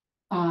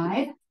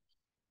 5,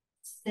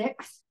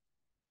 6,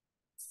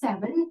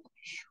 7,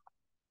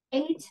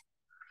 8,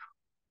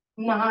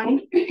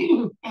 9,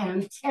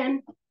 and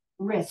 10.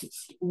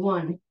 Wrists.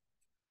 1,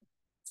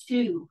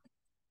 2,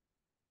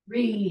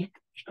 3,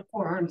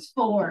 forearms.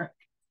 4,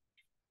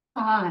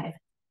 5,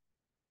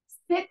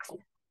 6,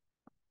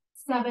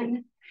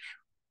 7,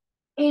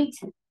 8,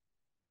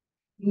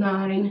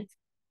 9,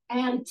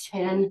 and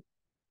 10.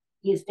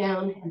 He's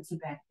down, heads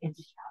back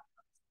into shot.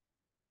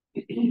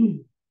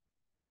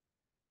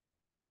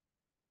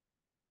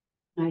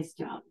 Nice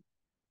job.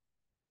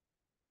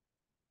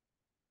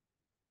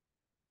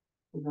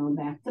 We're going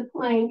back to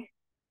plank.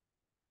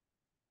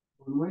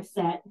 One more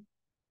set.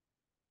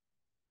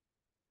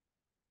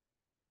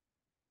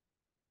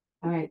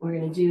 All right, we're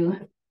going to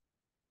do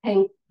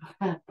plank,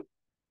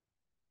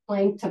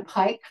 plank to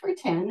pike for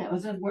 10. That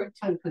was a word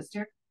tongue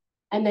twister.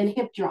 And then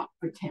hip drop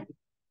for 10.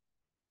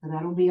 So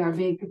that'll be our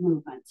big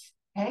movements,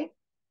 okay?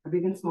 Our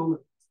big and small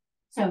movements.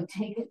 So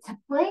take it to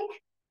plank,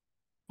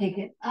 take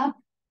it up,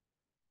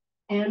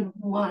 and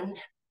 1.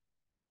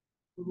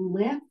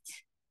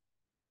 Lift,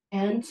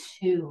 and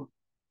 2.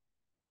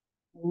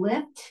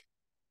 Lift,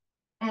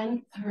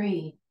 and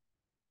 3.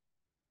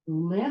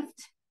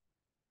 Lift,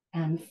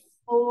 and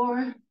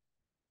 4,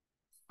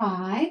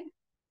 5,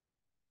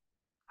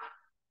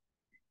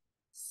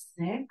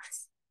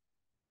 6,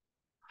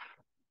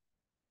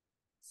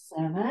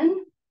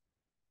 7,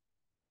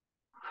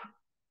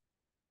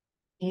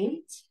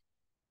 8,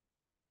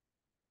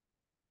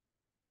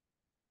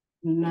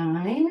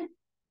 9,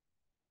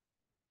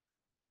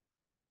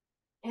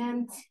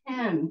 and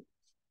 10.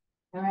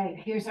 All right,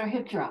 here's our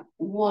hip drop.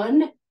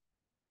 1,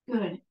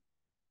 good.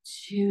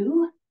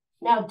 2.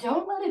 Now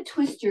don't let it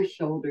twist your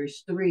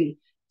shoulders. 3.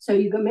 So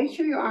you go make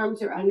sure your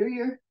arms are under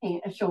your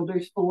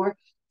shoulders. 4,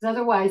 because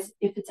otherwise,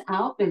 if it's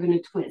out, they're going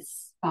to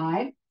twist.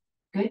 5,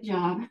 good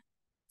job.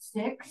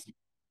 6,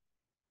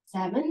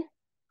 7,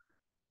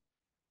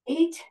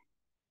 8,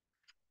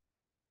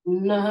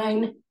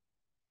 9,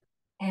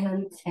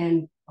 and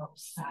 10. Both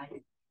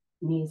sides.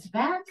 Knees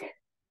back.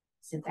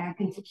 Sit back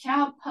into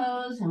child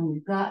pose, and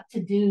we've got to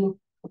do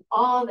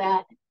all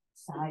that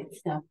side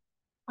stuff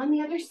on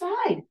the other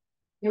side.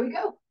 Here we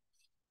go.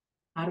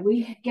 How do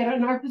we get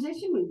in our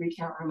position? We reach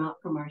our arm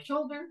out from our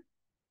shoulder.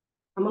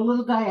 I'm a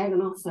little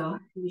diagonal, so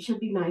you should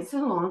be nice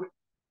and long.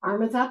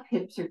 Arm is up,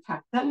 hips are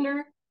tucked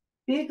under.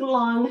 Big,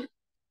 long,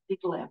 big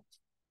lift.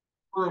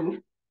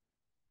 1,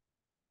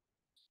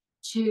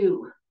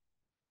 2,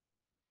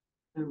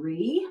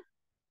 3,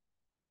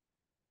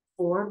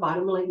 4.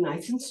 Bottom leg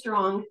nice and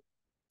strong.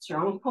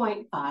 Strong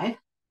point. 5,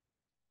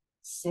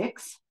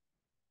 6,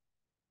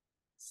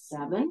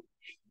 7,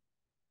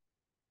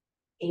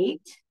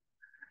 8,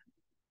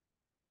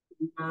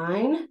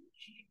 9,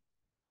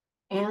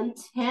 and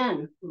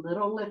 10.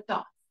 Little lift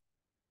off.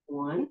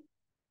 1,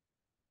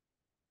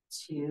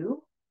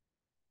 2,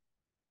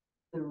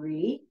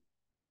 3,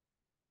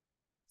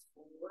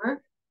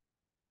 4,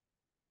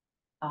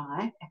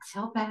 5.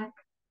 Exhale back.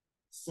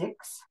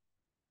 6,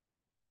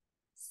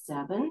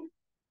 7,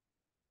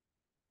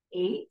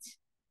 8,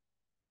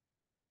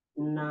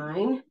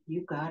 9.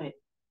 You got it.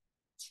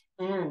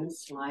 10.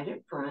 Slide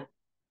it front.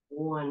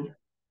 1,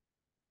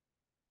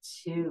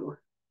 2.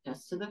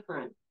 Just to the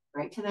front.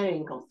 Right to that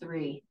ankle.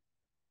 3,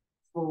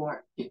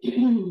 4,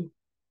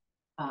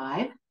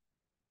 5,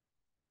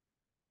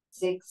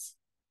 6,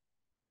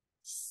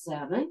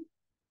 7,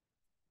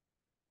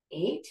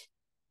 8,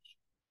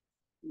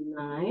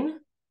 9,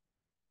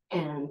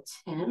 and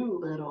 10.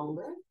 Little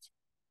lift.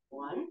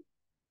 1,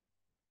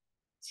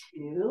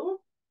 2,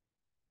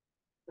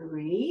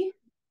 3,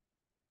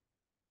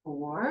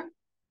 4,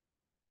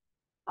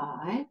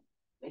 5.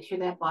 Make sure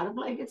that bottom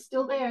leg is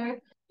still there,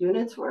 doing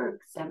its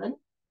work. 7,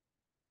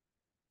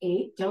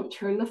 8. Don't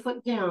turn the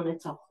foot down.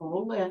 It's a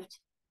whole lift.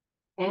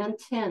 And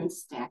 10.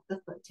 Stack the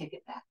foot. Take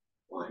it back.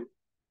 1,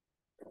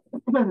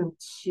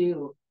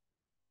 2,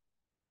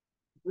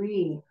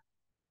 3,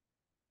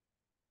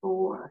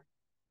 4,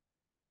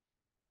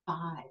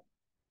 5,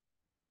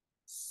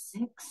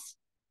 6,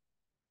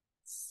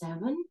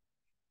 7,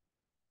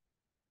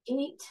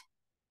 8,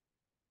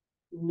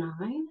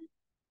 9,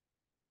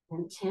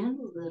 and 10.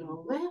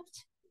 Little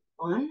lift.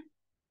 1,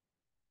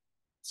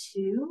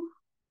 2,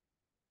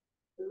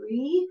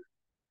 3,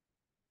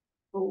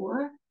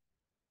 4,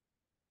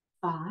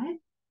 5,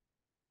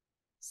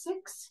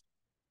 6,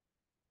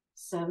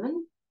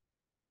 7,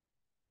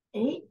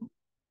 8,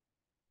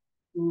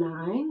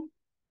 9,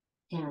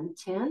 and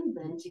 10.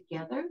 Then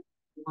together.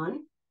 1,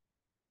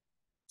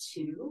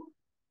 2,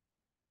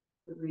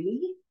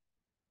 3,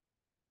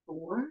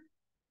 4,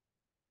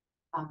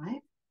 5.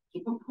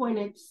 Keep them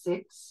pointed.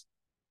 6,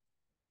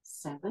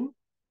 7,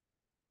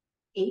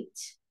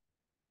 8,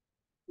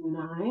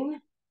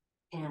 9,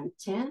 and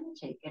 10.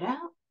 Take it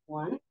out.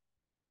 1,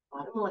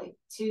 bottom leg.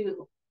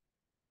 2,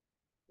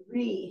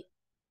 3,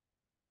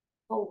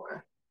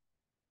 4,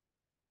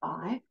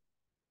 5,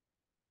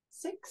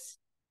 6,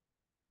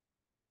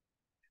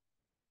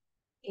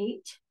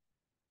 8,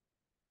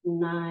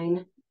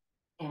 9,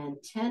 and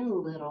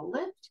 10. Little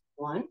lift.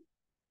 1,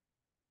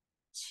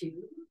 2,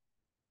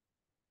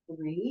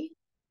 3,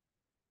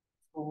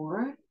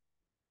 4,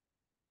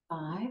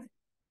 5,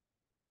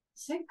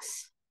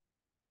 6,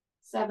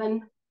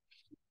 7,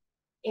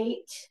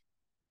 8,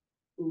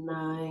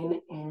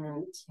 9,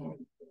 and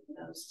 10. Bring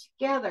those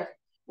together.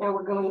 Now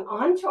we're going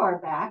onto our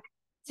back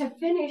to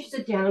finish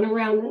the down,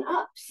 around, and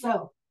up.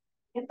 So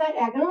get that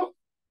diagonal.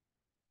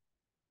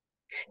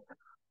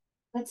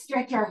 Let's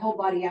stretch our whole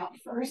body out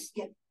first.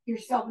 Get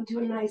yourself into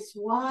a nice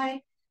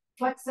Y.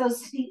 Flex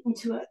those feet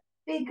into a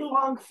big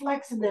long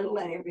flex, and then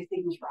let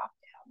everything drop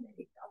down. There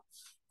you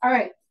go. All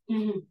right.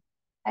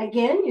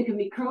 Again, you can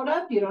be curled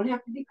up. You don't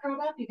have to be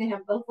curled up. You can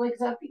have both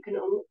legs up. You can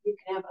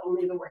have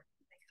only the working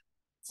leg.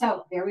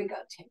 So there we go.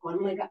 Take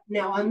one leg up.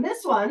 Now on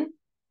this one,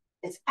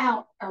 It's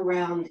out,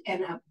 around,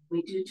 and up.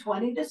 We do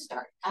 20 to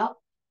start. Out,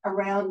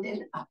 around,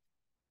 and up.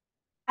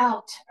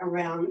 Out,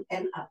 around,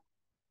 and up.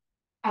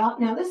 Out.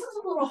 Now, this is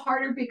a little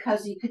harder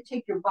because you could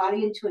take your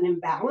body into an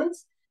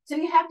imbalance. So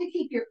you have to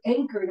keep your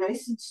anchor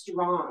nice and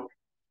strong.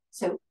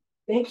 So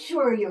make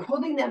sure you're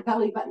holding that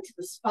belly button to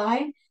the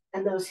spine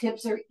and those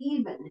hips are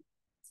even.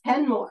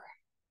 10 more.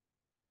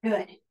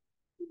 Good.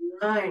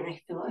 9.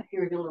 I feel like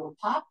hearing a little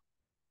pop.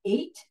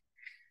 8.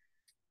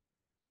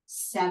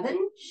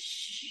 7.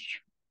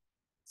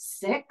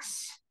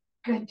 6.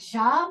 Good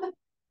job.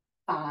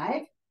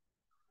 5.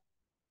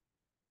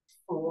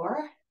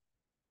 4.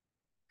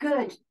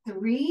 Good.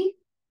 3.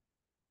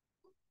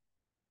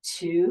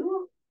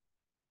 2.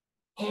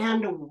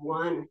 And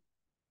 1.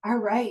 All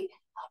right.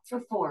 Up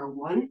for 4.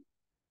 1,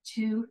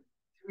 2,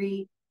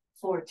 3,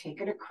 4.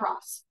 Take it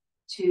across.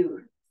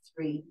 2,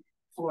 3,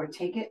 4.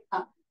 Take it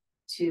up.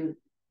 2,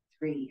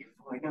 3,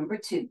 4. Number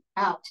 2.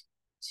 Out.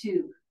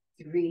 2,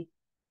 3,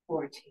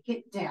 4. Take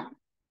it down.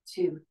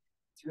 2,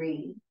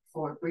 3,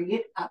 4. Bring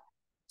it up.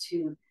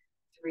 2,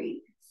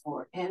 3,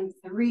 4. And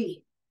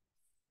 3.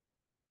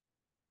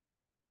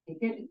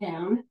 Take it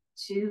down.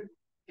 2,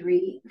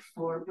 3,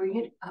 4. Bring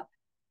it up.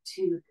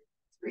 2,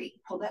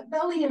 3. Pull that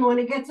belly in when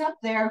it gets up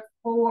there.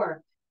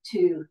 4,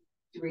 2,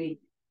 3,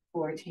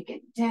 4. Take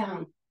it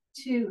down.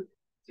 2,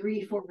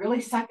 3, 4.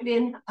 Really suck it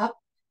in. Up.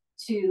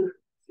 2,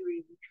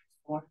 3,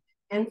 4.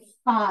 And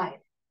 5,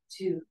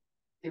 2,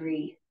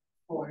 3,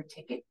 4.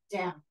 Take it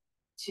down.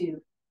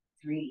 2,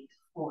 3,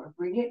 4.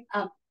 Bring it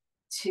up.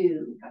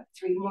 2. Got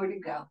 3 more to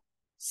go.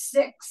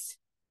 6.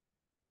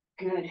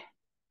 Good.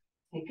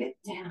 Take it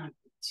down.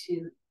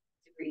 2,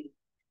 3,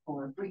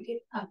 4. Bring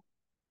it up.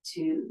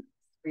 2,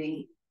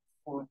 3,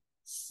 4.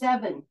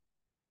 7.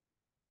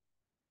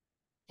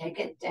 Take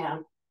it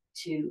down.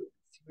 2,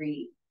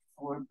 3,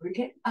 4. Bring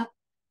it up.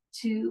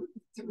 2,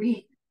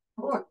 3,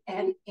 4.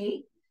 And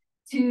 8.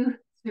 2,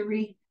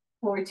 3,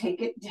 4.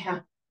 Take it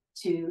down.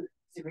 2,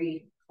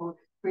 3, 4.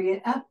 Bring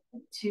it up.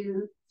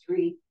 2,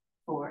 3,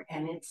 4.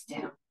 And it's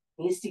down.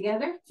 Knees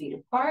together, feet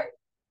apart.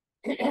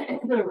 I'm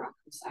going to rock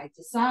from side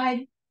to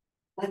side.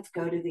 Let's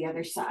go to the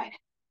other side.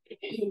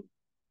 Sorry.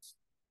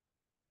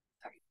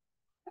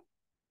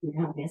 You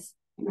know how it is.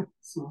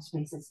 Small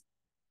spaces.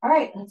 All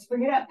right, let's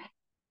bring it up.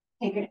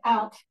 Take it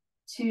out.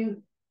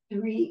 2,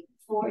 3,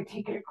 4.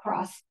 Take it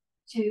across.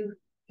 2,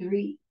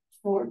 3,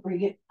 4.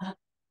 Bring it up.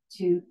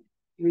 2,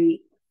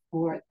 3,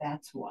 4.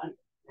 That's 1.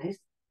 Nice.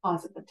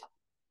 Pause at the top.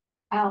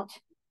 Out.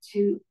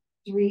 2,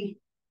 3,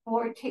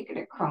 4. Take it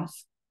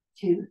across.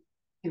 2,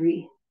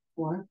 3,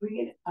 4.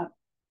 Bring it up.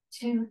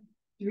 2,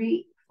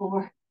 3,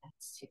 4.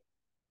 That's 2.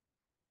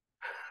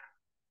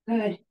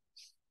 Good.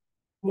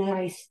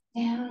 Nice.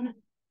 Down.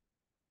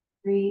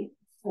 3,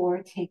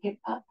 4. Take it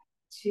up.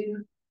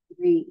 2,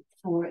 3,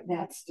 4.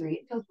 That's 3.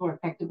 It feels more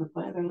effective with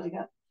my other leg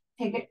up.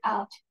 Take it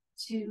out.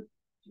 2,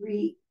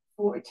 3,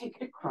 4. Take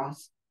it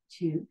across.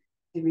 2,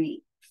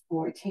 3,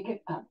 4. Take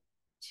it up.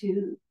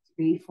 2,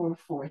 3, 4.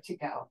 4 to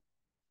go.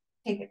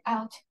 Take it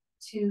out.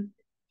 2,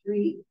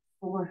 3,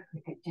 4.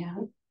 Bring it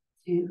down.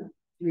 2,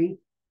 3,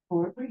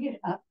 4. Bring it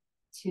up.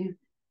 2,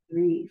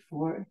 3,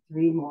 4.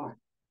 3 more.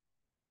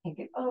 Take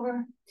it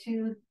over.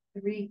 2,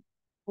 3,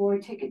 4.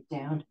 Take it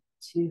down.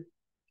 2,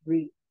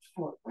 3,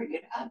 4. Bring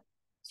it up.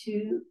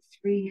 2,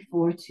 3,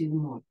 4. 2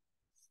 more.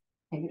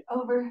 Take it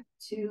over.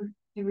 2,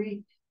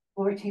 3,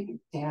 4. Take it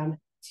down.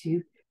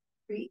 2,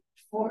 3,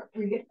 4.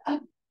 Bring it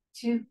up.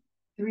 2,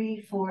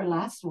 3, 4.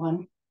 Last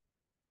one.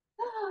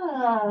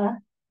 Ah,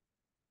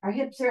 our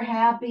hips are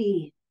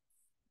happy.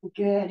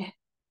 Good.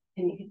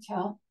 And you can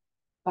tell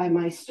by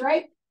my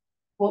stripe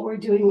what we're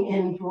doing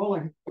in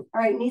roller. All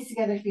right, knees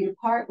together, feet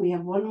apart. We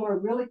have one more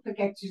really quick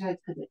exercise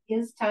because it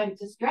is time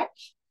to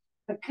stretch.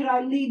 But could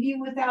I leave you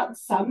without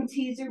some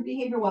teaser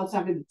behavior? Well, it's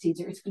not going to be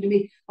teaser. It's going to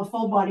be a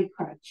full body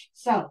crunch.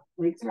 So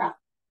legs are out.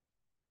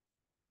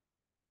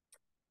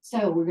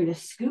 So we're going to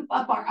scoop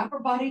up our upper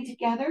body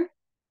together,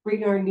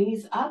 bring our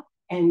knees up,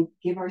 and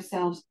give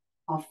ourselves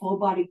a full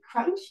body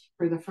crunch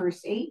for the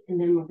first 8. And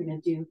then we're going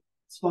to do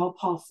small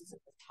pulses at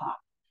the top.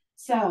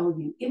 So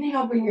you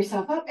inhale, bring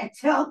yourself up,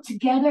 exhale,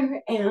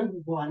 together,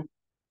 and 1.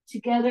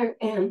 Together,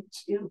 and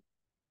 2,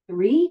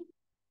 3,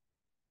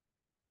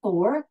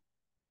 4,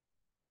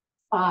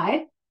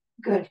 5,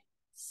 good,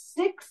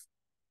 6,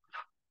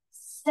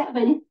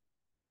 7,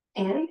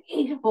 and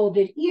 8. Hold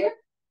it here,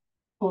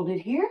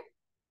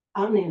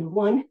 and then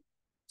 1,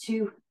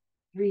 2,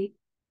 3,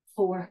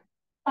 4,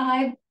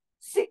 5,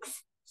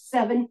 6,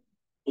 7,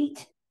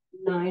 8,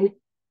 9,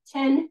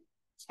 10,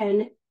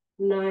 10,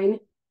 9,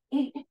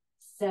 8,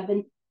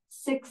 7,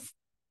 6,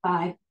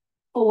 5,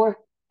 4,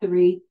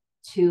 3,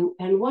 2,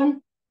 and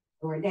 1.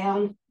 We're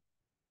down.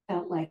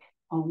 Felt like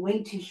a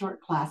way too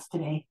short class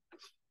today.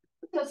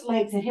 Put those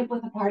legs at hip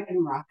width apart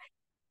and rock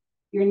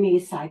your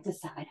knees side to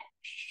side.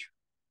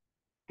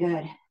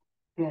 Good,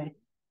 good.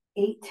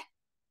 8,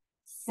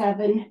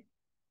 7,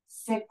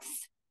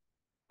 6,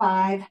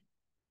 5,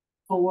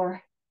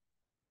 4,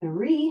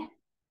 3,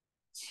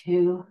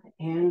 2,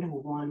 and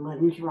 1. Let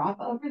them drop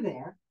over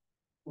there.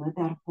 Let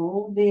that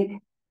whole big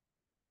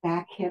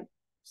Back hip,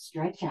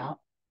 stretch out.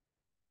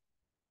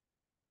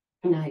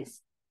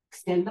 Nice.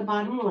 Extend the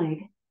bottom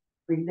leg.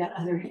 Bring that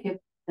other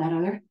hip, that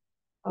other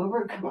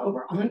over, come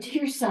over onto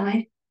your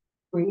side.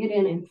 Bring it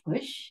in and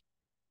push.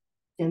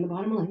 Extend the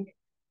bottom leg.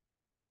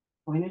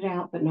 Point it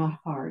out, but not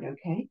hard,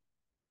 okay?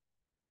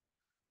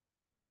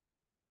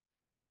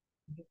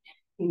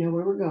 You know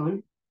where we're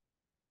going.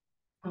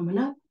 Coming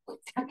up,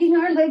 tucking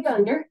our leg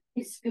under.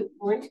 You scoot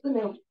more into the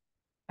middle.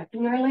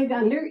 Tucking our leg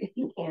under if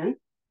you can.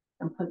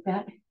 And put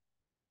that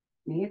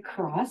knee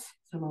across.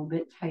 It's a little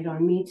bit tight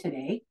on me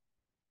today.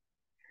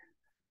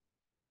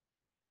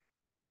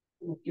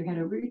 Lift your head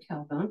over your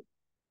tailbone.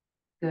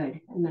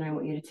 Good. And then I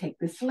want you to take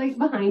this leg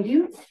behind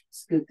you,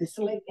 scoot this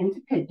leg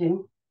into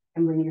pigeon,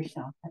 and bring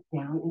yourself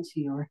down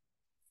into your.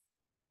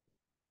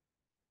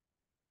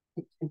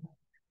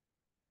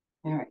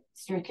 All right,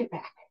 stretch it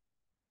back.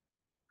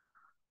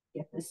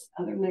 Get this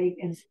other leg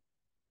as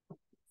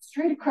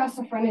straight across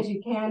the front as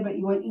you can, but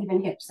you want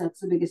even hips. That's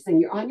the biggest thing.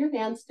 You're on your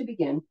hands to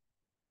begin.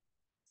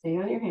 Stay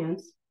on your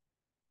hands.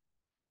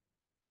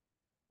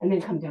 And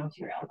then come down to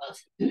your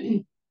elbows.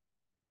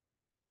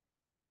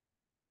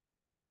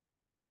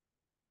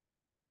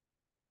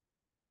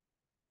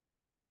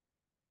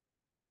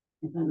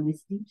 Give a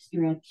nice deep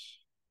stretch.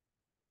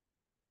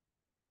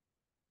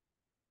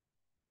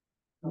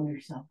 Pull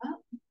yourself up.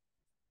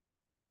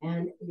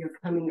 And you're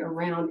coming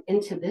around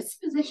into this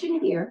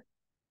position here.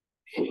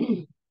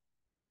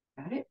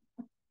 Got it?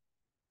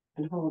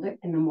 And hold it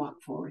and then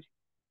walk forward.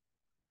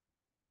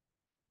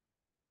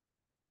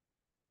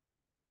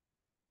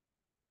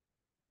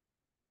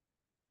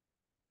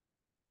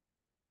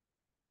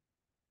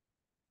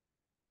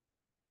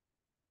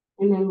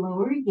 And then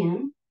lower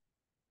again.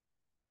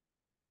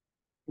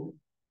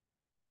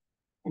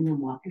 And then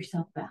walk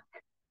yourself back.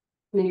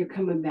 And then you're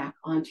coming back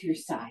onto your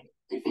side.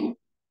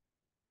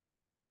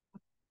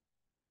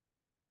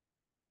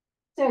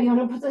 So you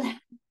want to put the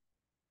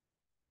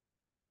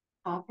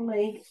top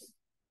leg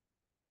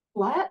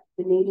flat,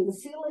 the knee to the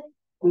ceiling,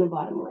 and the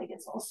bottom leg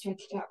is all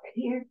stretched out right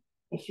here.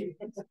 Make sure your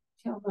hips up,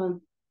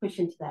 tailbone, push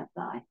into that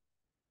thigh.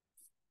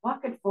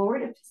 Walk it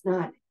forward if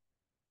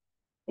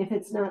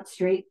it's not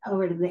straight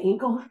over to the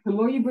ankle. The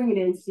more you bring it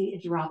in, see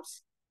it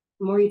drops.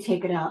 The more you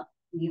take it out,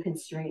 you can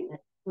straighten it,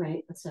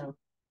 right? So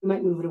you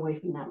might move it away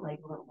from that leg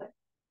a little bit.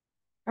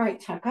 All right,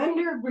 tuck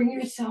under, bring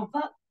yourself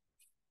up.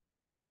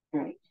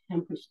 All right,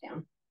 and push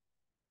down.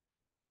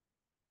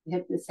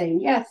 Hip the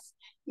same. Yes,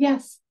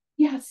 yes,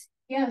 yes,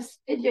 yes.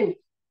 Pigeon.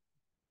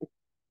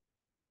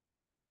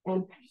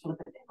 And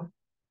flip it down.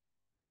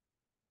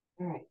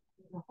 All right.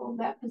 Hold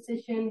that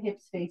position,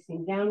 hips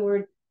facing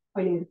downward,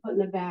 pointing the foot in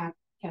the back,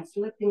 chest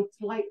lifting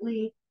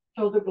slightly,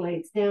 shoulder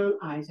blades down,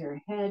 eyes are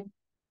ahead.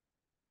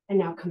 And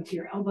now come to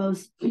your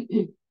elbows.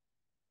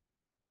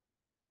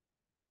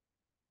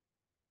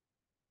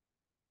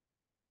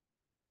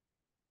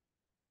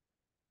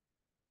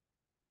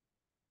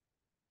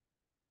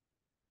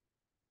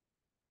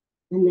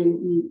 And then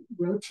we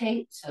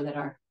rotate so that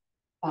our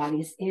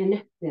body's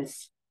in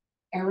this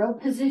arrow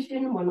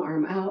position, one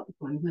arm out,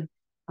 one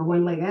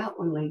leg out,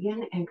 one leg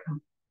in, and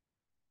come.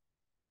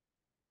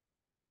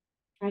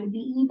 Try to be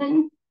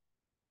even.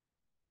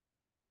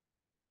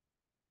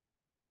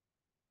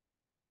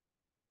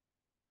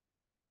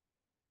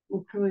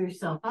 We'll curl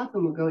yourself up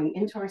and we're going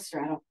into our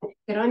straddle.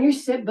 Get on your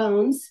sit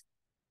bones.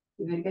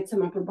 You're going to get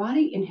some upper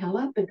body. Inhale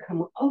up and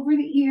come over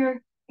the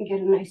ear and get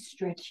a nice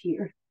stretch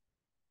here.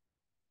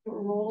 We're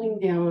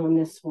rolling down on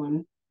this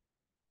one.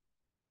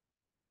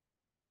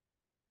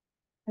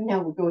 And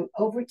now we're going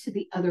over to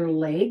the other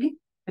leg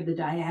for the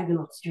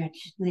diagonal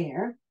stretch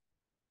there.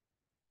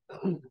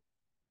 And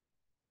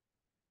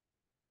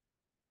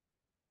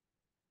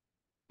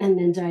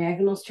then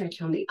diagonal stretch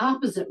on the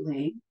opposite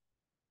leg.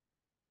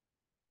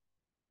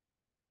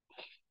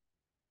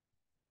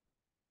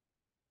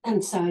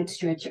 And side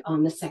stretch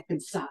on the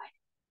second side.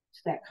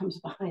 So that comes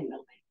behind the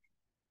leg.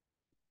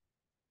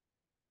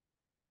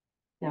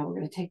 Now we're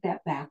going to take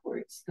that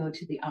backwards. Go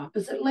to the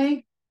opposite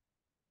leg.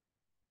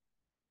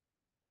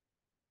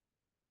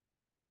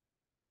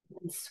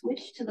 And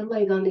switch to the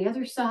leg on the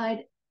other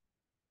side.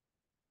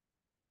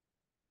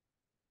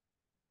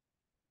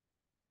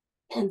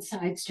 And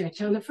side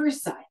stretch on the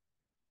first side.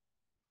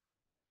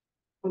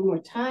 One more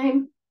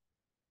time.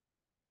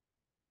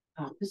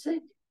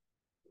 Opposite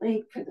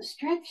leg for the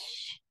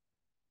stretch.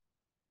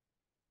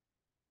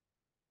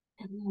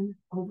 And then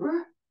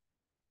over.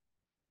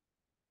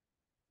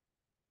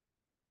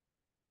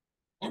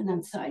 And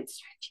then side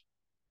stretch.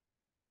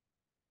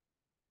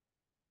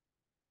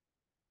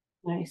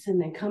 Nice.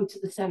 And then come to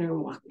the center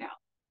and walk it out.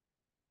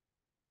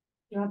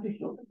 Drop your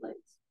shoulder blades.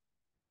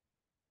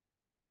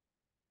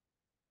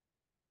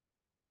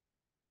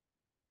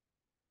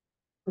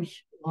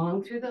 Push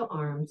long through the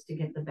arms to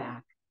get the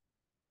back.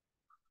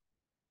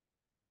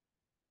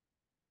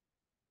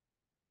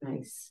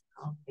 Nice.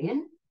 All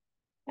in.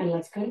 And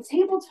let's go to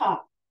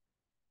tabletop.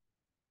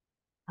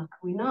 How can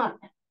we not?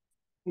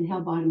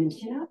 Inhale, bottom and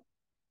chin up.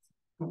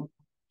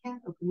 Cat,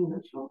 opening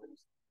those shoulders.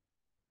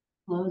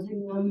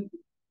 Closing them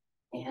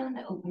and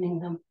opening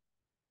them.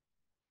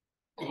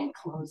 And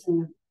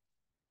closing,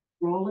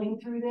 rolling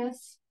through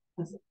this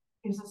because it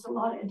gives us a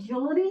lot of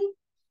agility.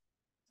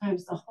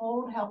 Sometimes the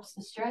hold helps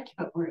the stretch,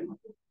 but we're looking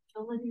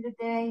for agility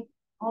today.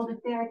 Hold it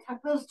there,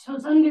 tuck those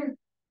toes under,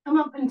 come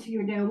up into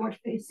your downward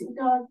facing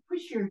dog.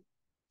 Push your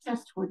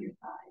chest toward your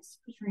thighs.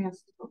 Push your hands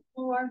to the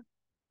floor.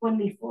 One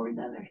knee forward,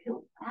 the other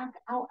heel back.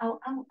 Ow, ow,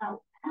 ow,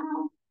 ow,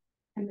 ow.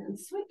 And then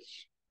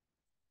switch.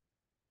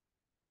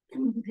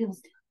 And move the heels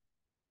down.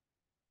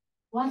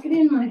 Lock it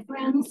in, my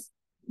friends.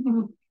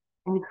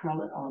 And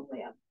curl it all the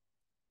way up.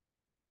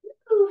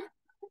 Ooh,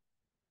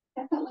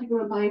 that felt like we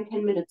were buying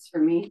 10 minutes for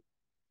me.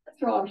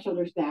 Let's roll our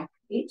shoulders back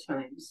 8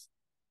 times.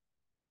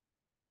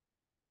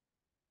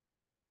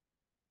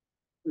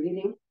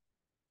 Breathing.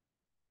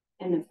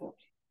 And then forward.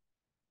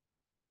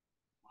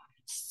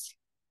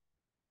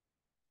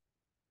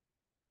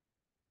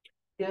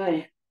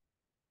 Good.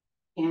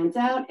 Hands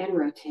out and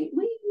rotate.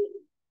 Whee!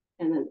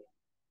 And then,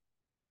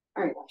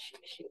 all right,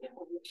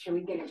 make sure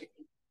we get everything.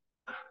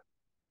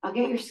 I'll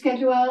get your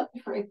schedule out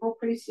for April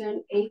pretty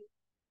soon. 8,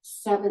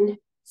 7,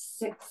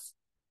 6,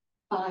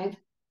 5,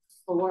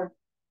 4,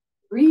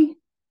 3,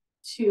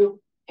 2,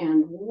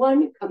 and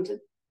 1. Come to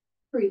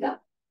breathe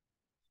up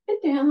and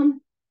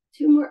down.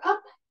 2 more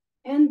up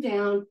and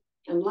down.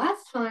 And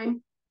last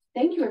time,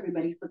 thank you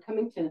everybody for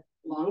coming to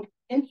Long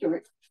and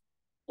Short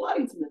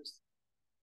Pilates moves.